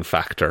healing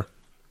factor.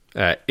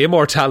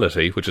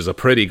 Immortality, which is a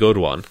pretty good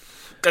one.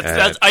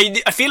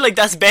 I feel like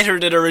that's better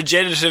than a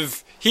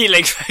regenerative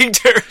healing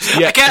factor.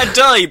 Yeah. I can't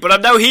die, but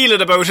I'm now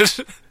healing about it.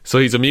 So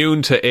he's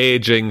immune to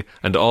aging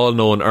and all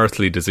known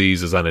earthly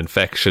diseases and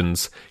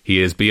infections.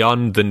 He is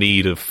beyond the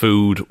need of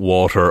food,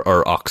 water,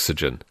 or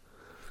oxygen.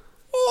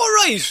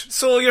 Alright,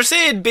 so you're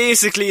saying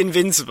basically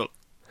invincible.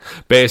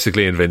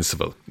 Basically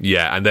invincible,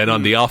 yeah. And then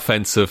on the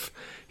offensive,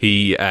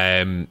 he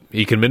can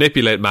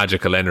manipulate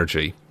magical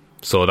energy.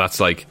 So that's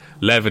like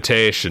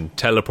levitation,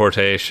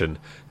 teleportation,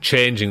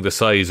 changing the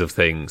size of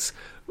things,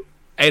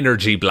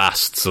 energy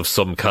blasts of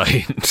some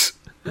kind.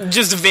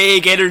 Just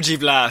vague energy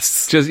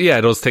blasts. Just, yeah,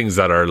 those things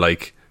that are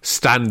like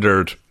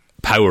standard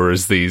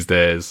powers these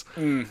days.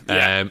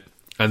 Yeah.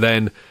 And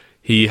then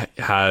he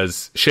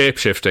has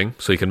shape-shifting,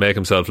 so he can make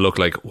himself look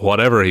like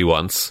whatever he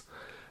wants.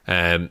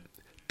 The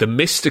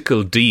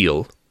mystical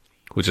deal,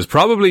 which is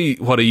probably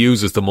what he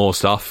uses the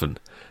most often.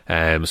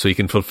 So he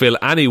can fulfill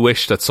any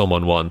wish that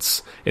someone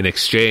wants in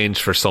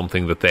exchange for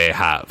something that they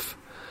have.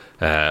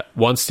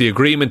 Once the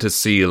agreement is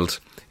sealed,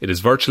 it is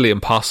virtually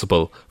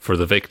impossible for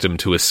the victim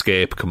to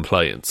escape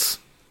compliance.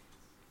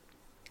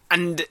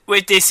 And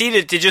wait, they see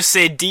it, they just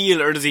say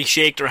deal, or does he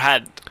shake their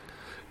hand?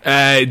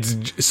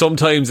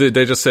 Sometimes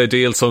they just say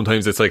deal,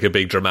 sometimes it's like a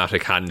big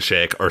dramatic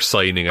handshake or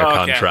signing a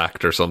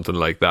contract or something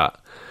like that.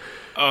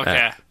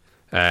 Okay.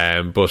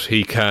 But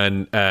he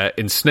can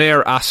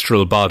ensnare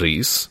astral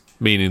bodies,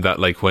 meaning that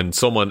like when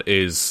someone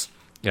is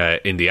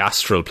in the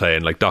astral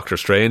plane, like Doctor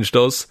Strange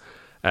does,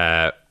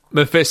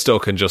 Mephisto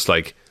can just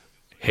like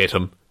hit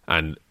him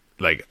and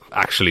like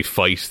actually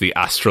fight the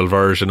astral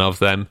version of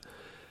them,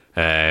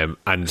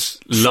 and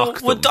lock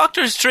them. Would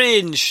Doctor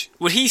Strange,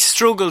 would he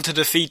struggle to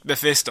defeat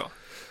Mephisto?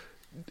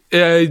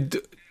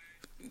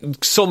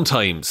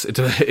 Sometimes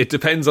it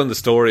depends on the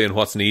story and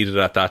what's needed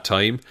at that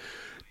time.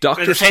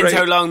 It depends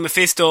how long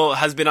Mephisto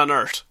has been on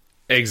Earth.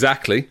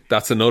 Exactly,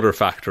 that's another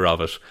factor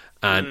of it.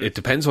 And it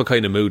depends what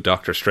kind of mood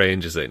Doctor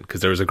Strange is in, because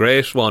there was a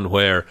great one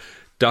where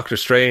Doctor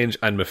Strange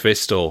and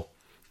Mephisto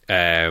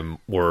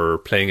were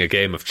playing a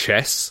game of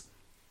chess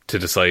to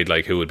decide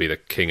like who would be the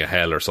king of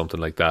hell or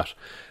something like that.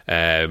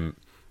 And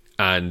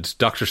I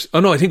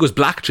think it was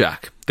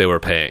blackjack they were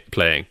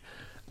playing,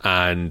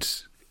 and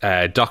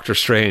Doctor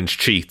Strange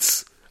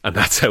cheats, and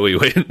that's how he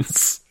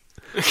wins.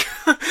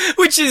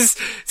 Which is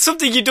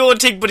something you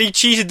don't think, but he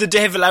cheated the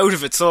devil out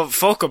of it, so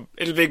fuck him,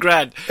 it'll be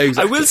grand.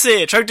 Exactly. I will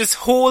say, throughout this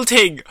whole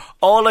thing,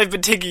 all I've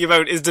been thinking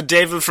about is the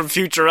devil from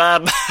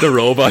Futurama. The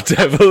robot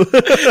devil.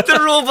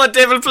 The robot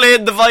devil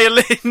playing the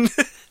violin.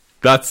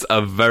 That's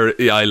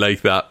I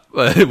like that.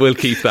 We'll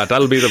keep that.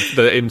 That'll be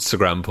the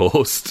Instagram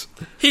post.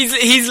 He's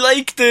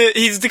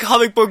the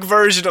comic book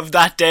version of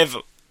that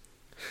devil.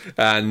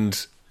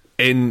 And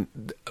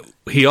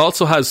he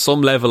also has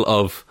some level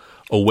of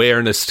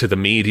awareness to the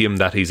medium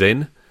that he's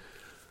in,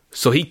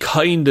 so he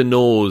kind of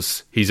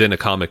knows he's in a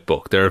comic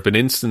book. There have been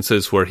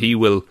instances where he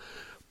will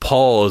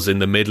pause in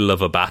the middle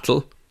of a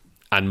battle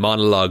and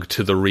monologue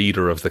to the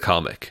reader of the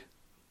comic.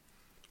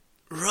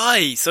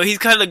 Right, so he's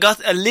kind of got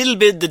a little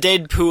bit the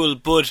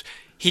Deadpool, but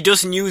he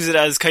doesn't use it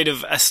as kind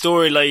of a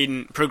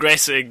storyline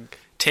progressing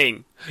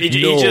thing.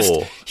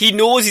 He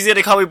knows he's in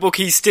a comic book.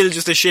 He's still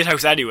just a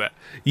shithouse anyway.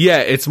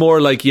 Yeah, it's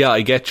more like, yeah,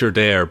 I get you're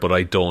there, but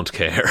I don't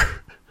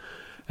care.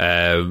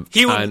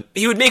 He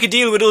would make a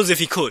deal with us if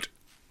he could.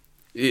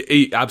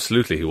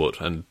 Absolutely, he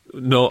would. And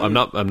no, I'm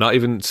not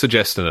even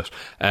suggesting it.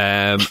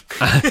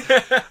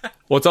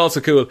 What's also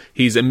cool,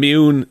 he's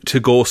immune to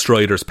Ghost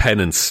Rider's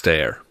penance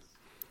stare.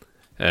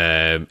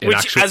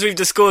 Which, as we've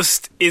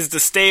discussed, is the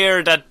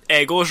stare that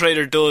Ghost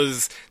Rider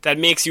does that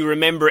makes you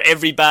remember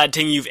every bad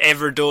thing you've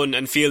ever done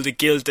and feel the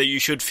guilt that you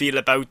should feel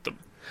about them.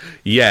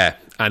 Yeah,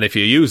 and if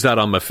you use that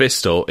on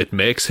Mephisto, it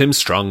makes him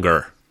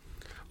stronger.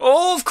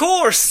 Oh, of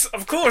course,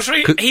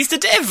 right? He's the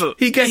devil.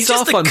 He gets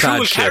off on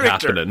bad shit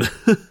happening.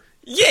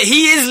 Yeah,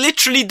 he is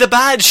literally the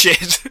bad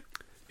shit.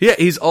 Yeah,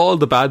 he's all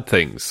the bad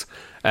things.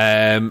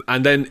 And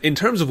then in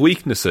terms of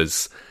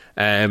weaknesses,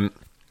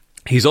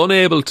 he's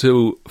unable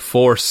to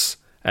force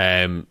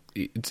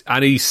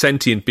any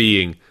sentient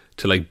being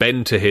to like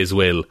bend to his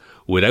will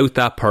without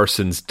that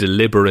person's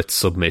deliberate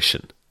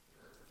submission.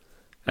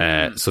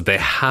 So they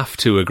have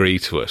to agree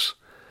to it.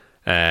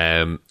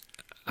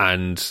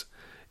 And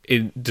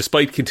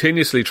despite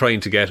continuously trying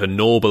to get a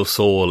noble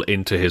soul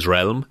into his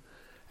realm,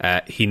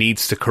 he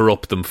needs to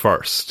corrupt them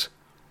first.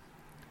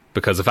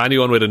 Because if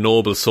anyone with a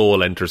noble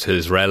soul enters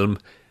his realm,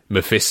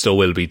 Mephisto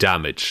will be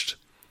damaged.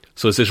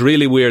 So it's this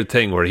really weird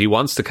thing where he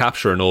wants to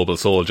capture a noble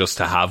soul just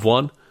to have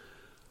one,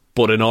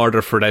 but in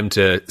order for them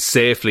to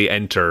safely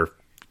enter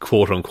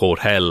quote-unquote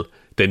hell,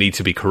 they need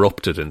to be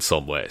corrupted in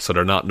some way, so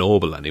they're not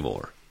noble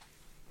anymore.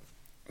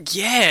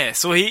 Yeah,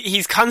 so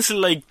he's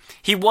constantly like,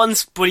 he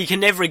wants, but he can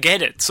never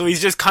get it. So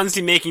he's just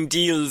constantly making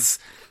deals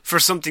for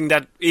something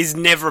that is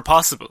never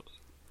possible.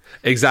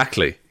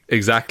 Exactly.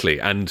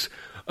 And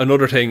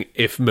another thing,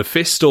 if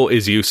Mephisto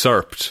is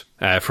usurped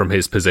from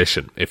his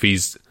position, if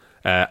he's,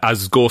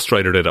 as Ghost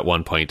Rider did at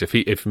one point,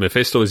 if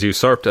Mephisto is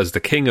usurped as the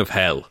king of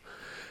hell,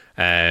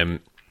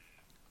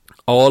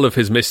 all of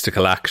his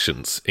mystical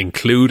actions,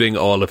 including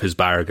all of his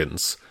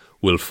bargains,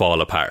 will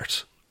fall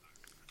apart.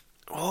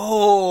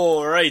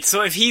 Oh, right.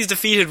 So if he's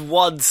defeated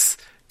once,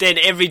 then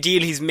every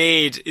deal he's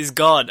made is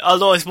gone.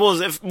 Although I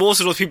suppose if most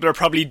of those people are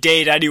probably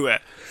dead anyway.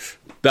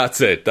 That's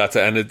it.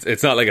 And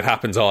it's not like it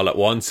happens all at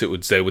once.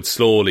 They would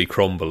slowly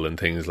crumble and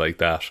things like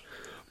that.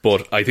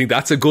 But I think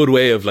that's a good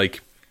way of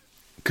like,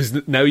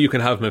 because now you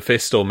can have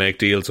Mephisto make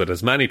deals with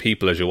as many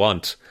people as you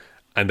want,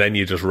 and then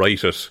you just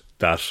write it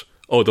that,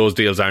 oh, those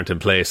deals aren't in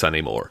place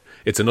anymore.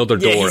 It's another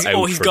door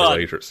out for the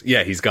writers.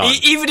 Yeah, he's gone.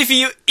 Even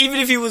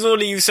if he was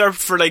only usurped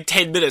for like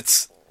 10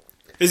 minutes.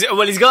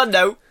 Well, he's gone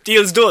now.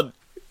 Deal's done.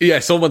 Yeah,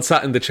 someone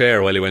sat in the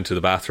chair while he went to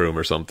the bathroom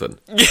or something.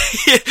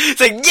 It's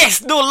like,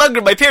 yes, no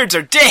longer my parents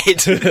are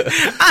dead.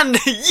 And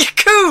you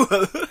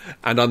cool.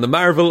 And on the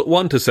Marvel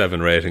 1 to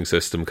 7 rating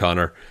system,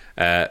 Connor,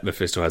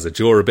 Mephisto has a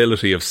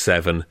durability of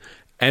 7,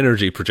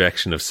 energy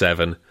projection of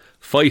 7,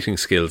 fighting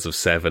skills of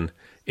 7,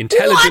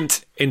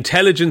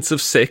 intelligence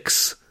of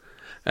 6.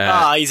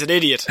 He's an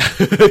idiot.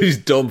 He's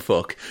dumb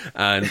fuck.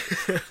 And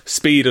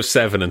speed of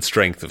 7 and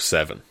strength of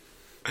 7.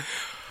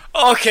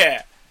 Okay,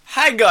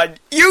 hang on.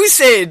 You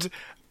said,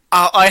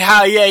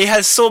 he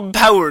has some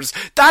powers.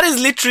 That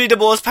is literally the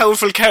most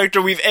powerful character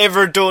we've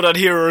ever done on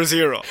Hero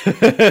Zero.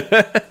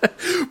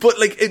 But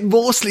like, it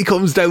mostly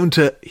comes down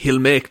to he'll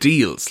make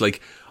deals.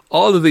 Like,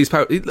 all of these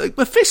powers, like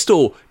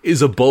Mephisto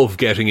is above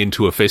getting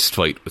into a fist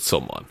fight with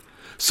someone.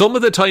 Some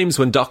of the times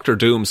when Doctor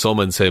Doom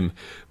summons him,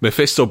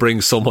 Mephisto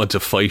brings someone to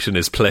fight in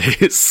his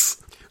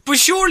place. But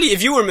surely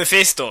if you were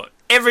Mephisto,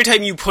 every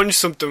time you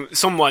punch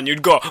someone,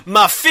 you'd go,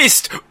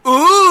 Mephisto,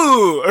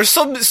 ooh, or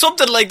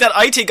something like that.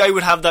 I think I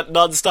would have that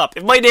non-stop.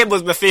 If my name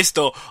was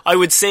Mephisto, I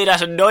would say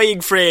that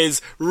annoying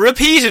phrase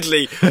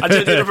repeatedly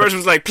until the other person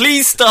was like,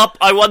 please stop,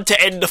 I want to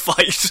end the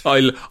fight.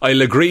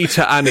 I'll agree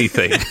to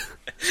anything.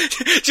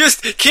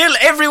 Just kill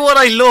everyone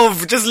I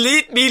love, just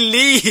let me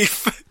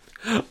leave.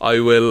 I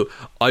will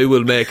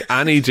make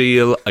any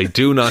deal. I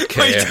do not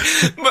care.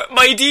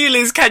 My deal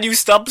is, can you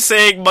stop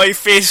saying my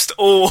fist,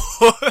 oh,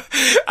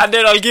 and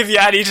then I'll give you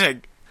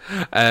anything.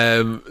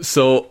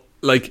 So,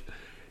 like,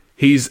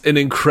 he's an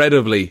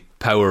incredibly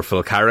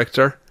powerful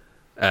character,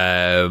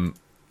 and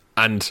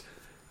it's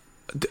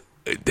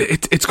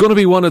going to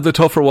be one of the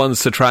tougher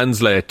ones to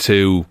translate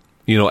to,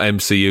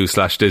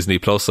 MCU/Disney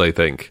Plus, I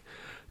think.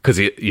 Because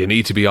you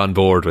need to be on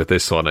board with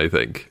this one, I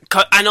think.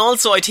 And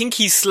also, I think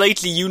he's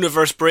slightly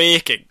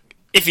universe-breaking,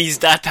 if he's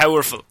that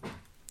powerful.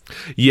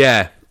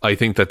 Yeah, I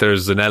think that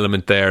there's an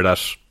element there that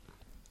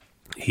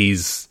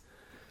he's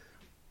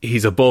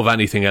above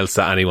anything else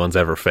that anyone's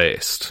ever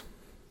faced.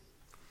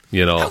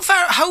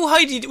 How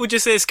high would you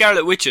say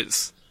Scarlet Witch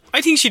is? I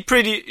think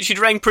she'd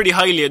rank pretty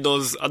highly on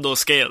those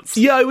scales.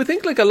 Yeah, I would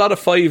think like a lot of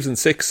 5s and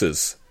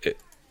 6s,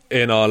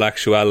 in all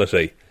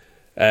actuality.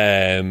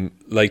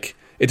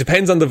 It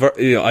depends on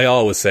the I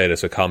always say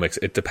this with comics.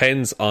 It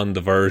depends on the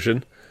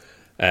version.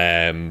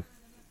 But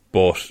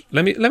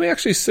let me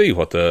actually see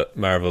what the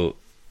Marvel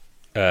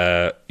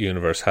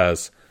universe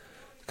has,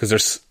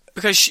 because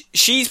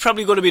she's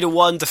probably going to be the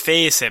one to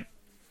face him,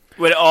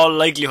 with all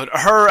likelihood.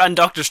 Her and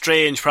Doctor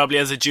Strange probably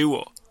as a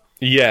duo.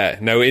 Yeah.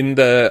 Now on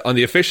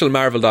the official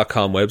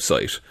Marvel.com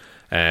website,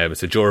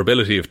 it's a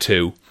durability of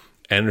 2,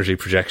 energy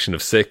projection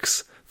of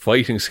 6.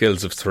 Fighting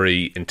skills of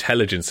 3,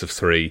 intelligence of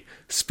 3,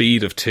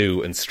 speed of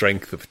 2, and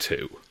strength of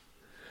 2.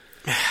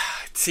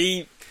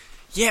 See,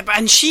 yeah,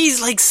 and she's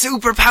like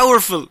super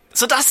powerful,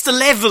 so that's the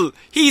level.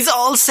 He's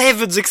all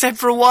 7s except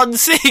for 1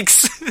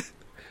 6.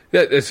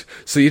 Yeah,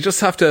 so you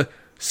just have to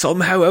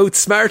somehow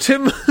outsmart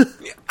him.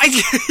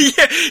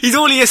 Yeah, he's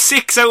only a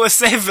 6 out of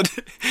 7.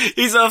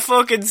 He's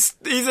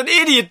an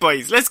idiot,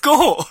 boys. Let's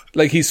go.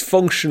 Like, he's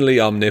functionally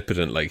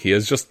omnipotent. Like, he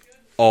has just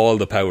all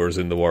the powers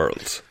in the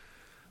world.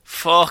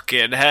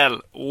 Fucking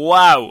hell.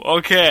 Wow,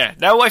 okay.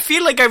 Now I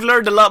feel like I've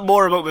learned a lot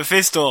more about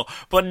Mephisto,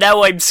 but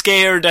now I'm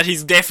scared that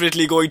he's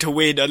definitely going to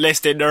win unless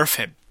they nerf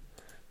him.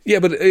 Yeah,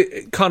 but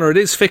Connor, it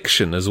is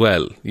fiction as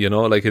well,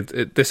 like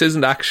this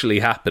isn't actually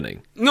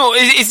happening. No,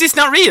 is this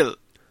not real?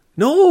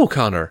 No,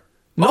 Connor.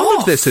 None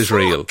of this is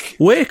real.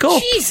 Wake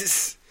up.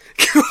 Jesus.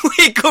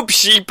 Wake up,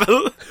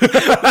 sheeple.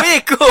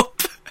 Wake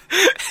up.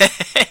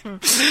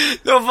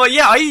 No, but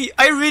yeah,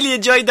 I really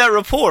enjoyed that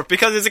report,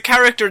 because it's a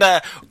character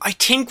that I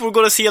think we're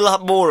going to see a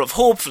lot more of,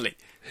 hopefully.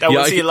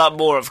 We'll see a lot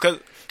more of,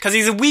 because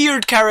he's a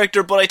weird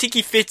character, but I think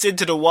he fits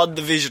into the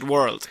WandaVision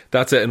world.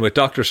 That's it, and with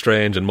Doctor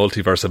Strange and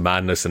Multiverse of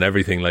Madness and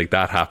everything like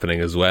that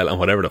happening as well, and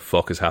whatever the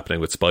fuck is happening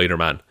with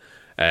Spider-Man,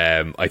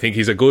 I think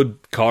he's a good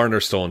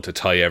cornerstone to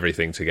tie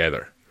everything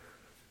together.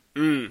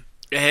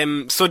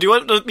 So do you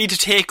want me to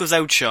take us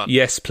out, Sean?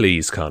 Yes,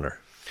 please, Connor.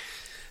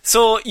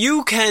 So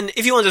you can,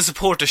 if you want to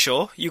support the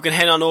show, you can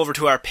head on over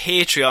to our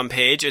Patreon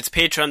page. It's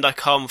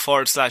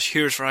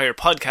patreon.com/Heroes for Hire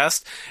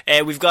podcast.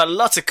 We've got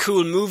lots of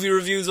cool movie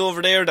reviews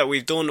over there that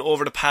we've done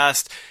over the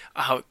past,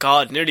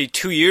 nearly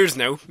 2 years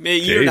now. A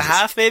year and a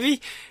half,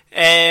 maybe.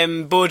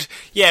 But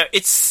yeah,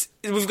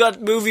 we've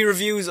got movie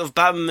reviews of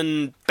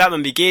Batman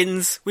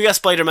Begins, we got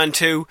Spider-Man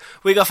 2,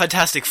 we got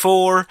Fantastic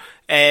Four.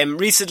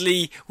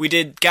 Recently we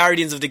did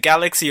Guardians of the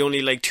Galaxy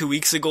only like 2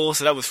 weeks ago,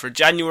 so that was for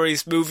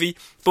January's movie.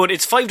 But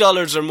it's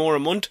 $5 or more a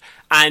month,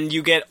 and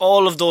you get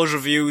all of those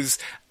reviews,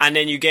 and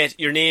then you get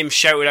your name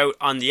shouted out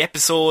on the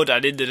episode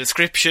and in the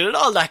description and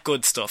all that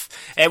good stuff.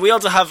 We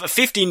also have a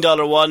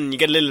 $15 one, and you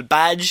get a little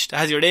badge that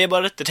has your name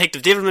on it,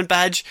 Detective Divilman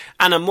badge,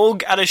 and a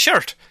mug and a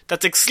shirt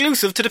that's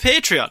exclusive to the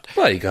Patreon.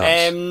 My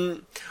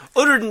God.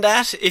 Other than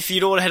that, if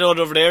you don't head on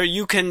over there,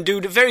 you can do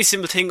the very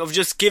simple thing of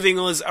just giving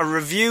us a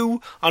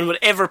review on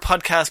whatever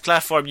podcast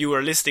platform you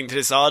are listening to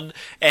this on.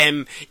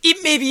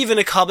 Maybe even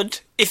a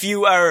comment, if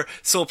you are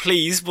so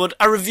pleased, but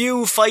a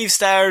review, 5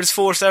 stars,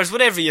 4 stars,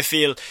 whatever you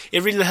feel.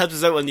 It really helps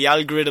us out on the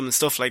algorithm and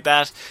stuff like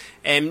that.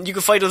 You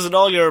can find us on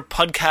all your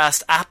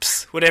podcast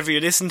apps, whatever you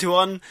listen to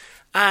on.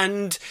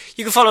 And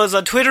you can follow us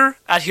on Twitter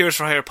at Heroes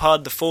for Hire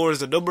Pod. The 4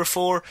 is the number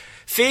 4.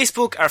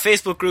 Facebook, our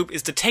Facebook group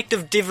is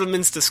Detective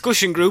Divilman's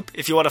Discussion Group,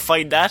 if you want to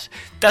find that.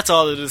 That's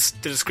all in the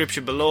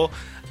description below.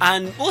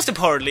 And most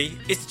importantly,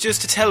 it's just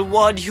to tell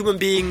one human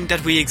being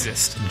that we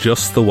exist.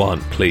 Just the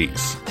one,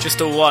 please. Just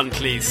the one,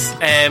 please.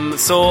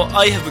 So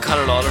I have been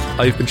Conor Lawler.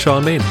 I've been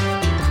Sean Mean.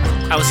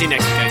 I will see you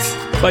next week, guys.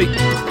 Bye.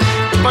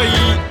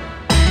 Bye.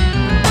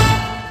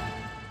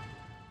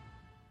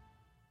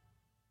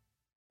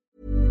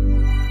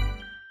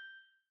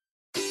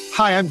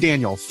 Hi, I'm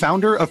Daniel,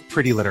 founder of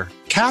Pretty Litter.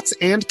 Cats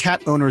and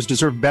cat owners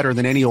deserve better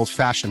than any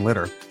old-fashioned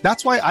litter.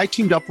 That's why I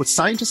teamed up with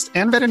scientists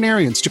and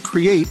veterinarians to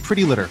create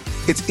Pretty Litter.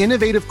 Its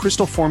innovative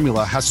crystal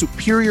formula has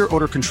superior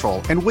odor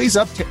control and weighs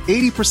up to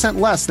 80%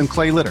 less than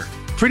clay litter.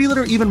 Pretty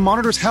Litter even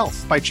monitors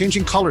health by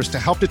changing colors to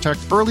help detect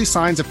early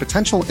signs of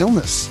potential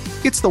illness.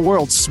 It's the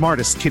world's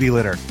smartest kitty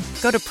litter.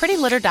 Go to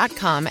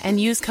prettylitter.com and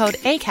use code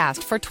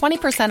ACAST for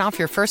 20% off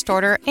your first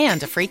order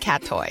and a free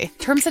cat toy.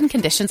 Terms and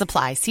conditions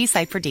apply. See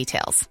site for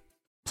details.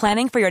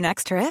 Planning for your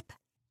next trip?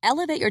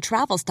 Elevate your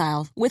travel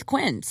style with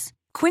Quince.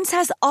 Quince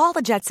has all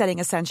the jet-setting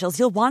essentials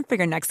you'll want for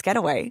your next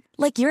getaway,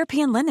 like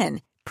European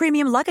linen,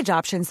 premium luggage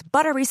options,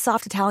 buttery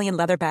soft Italian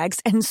leather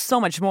bags, and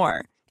so much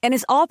more. And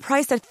is all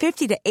priced at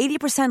 50 to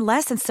 80%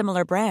 less than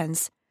similar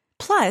brands.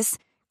 Plus,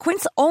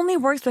 Quince only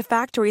works with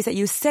factories that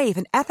use safe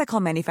and ethical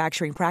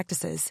manufacturing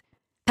practices.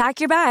 Pack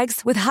your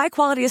bags with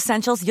high-quality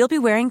essentials you'll be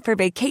wearing for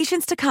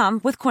vacations to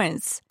come with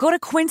Quince. Go to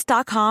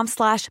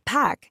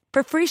quince.com/pack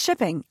for free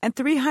shipping and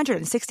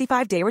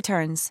 365-day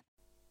returns.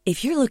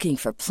 If you're looking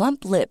for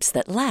plump lips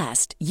that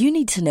last, you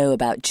need to know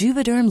about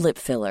Juvederm lip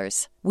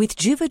fillers. With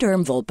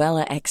Juvederm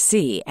Volbella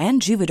XC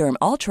and Juvederm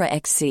Ultra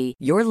XC,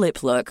 your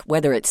lip look,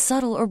 whether it's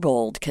subtle or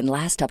bold, can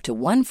last up to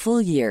 1 full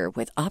year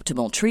with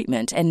optimal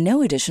treatment and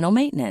no additional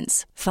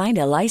maintenance. Find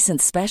a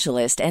licensed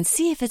specialist and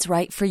see if it's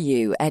right for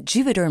you at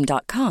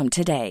Juvederm.com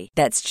today.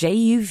 That's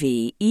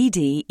JUVEDERM.com.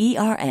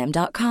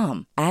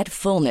 Add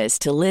fullness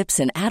to lips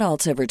in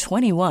adults over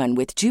 21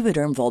 with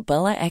Juvederm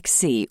Volbella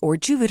XC or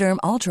Juvederm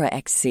Ultra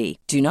XC.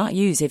 Do not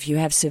use if you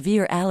have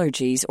severe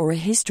allergies or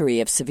a history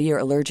of severe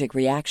allergic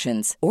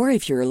reactions, or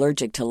if you're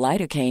allergic to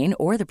lidocaine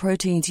or the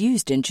proteins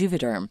used in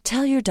Juvederm.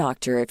 Tell your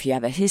doctor if you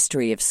have a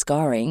history of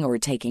scarring or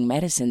taking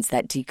medicines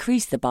that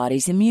decrease the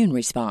body's immune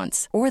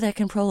response or that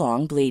can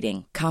prolong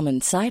bleeding. Common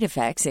side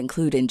effects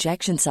include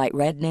injection site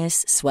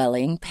redness,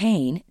 swelling,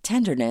 pain,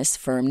 tenderness,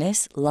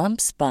 firmness,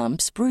 lumps,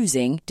 bumps,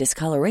 bruising,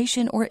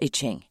 discoloration, or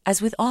itching. As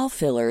with all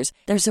fillers,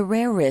 there's a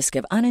rare risk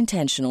of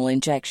unintentional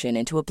injection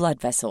into a blood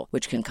vessel,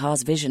 which can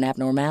cause vision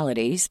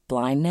abnormalities,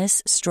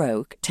 blindness,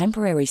 stroke,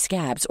 temporary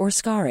scabs, or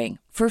scarring.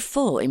 For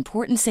full,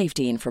 important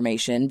safety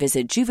information,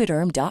 visit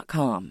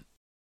Juvederm.com.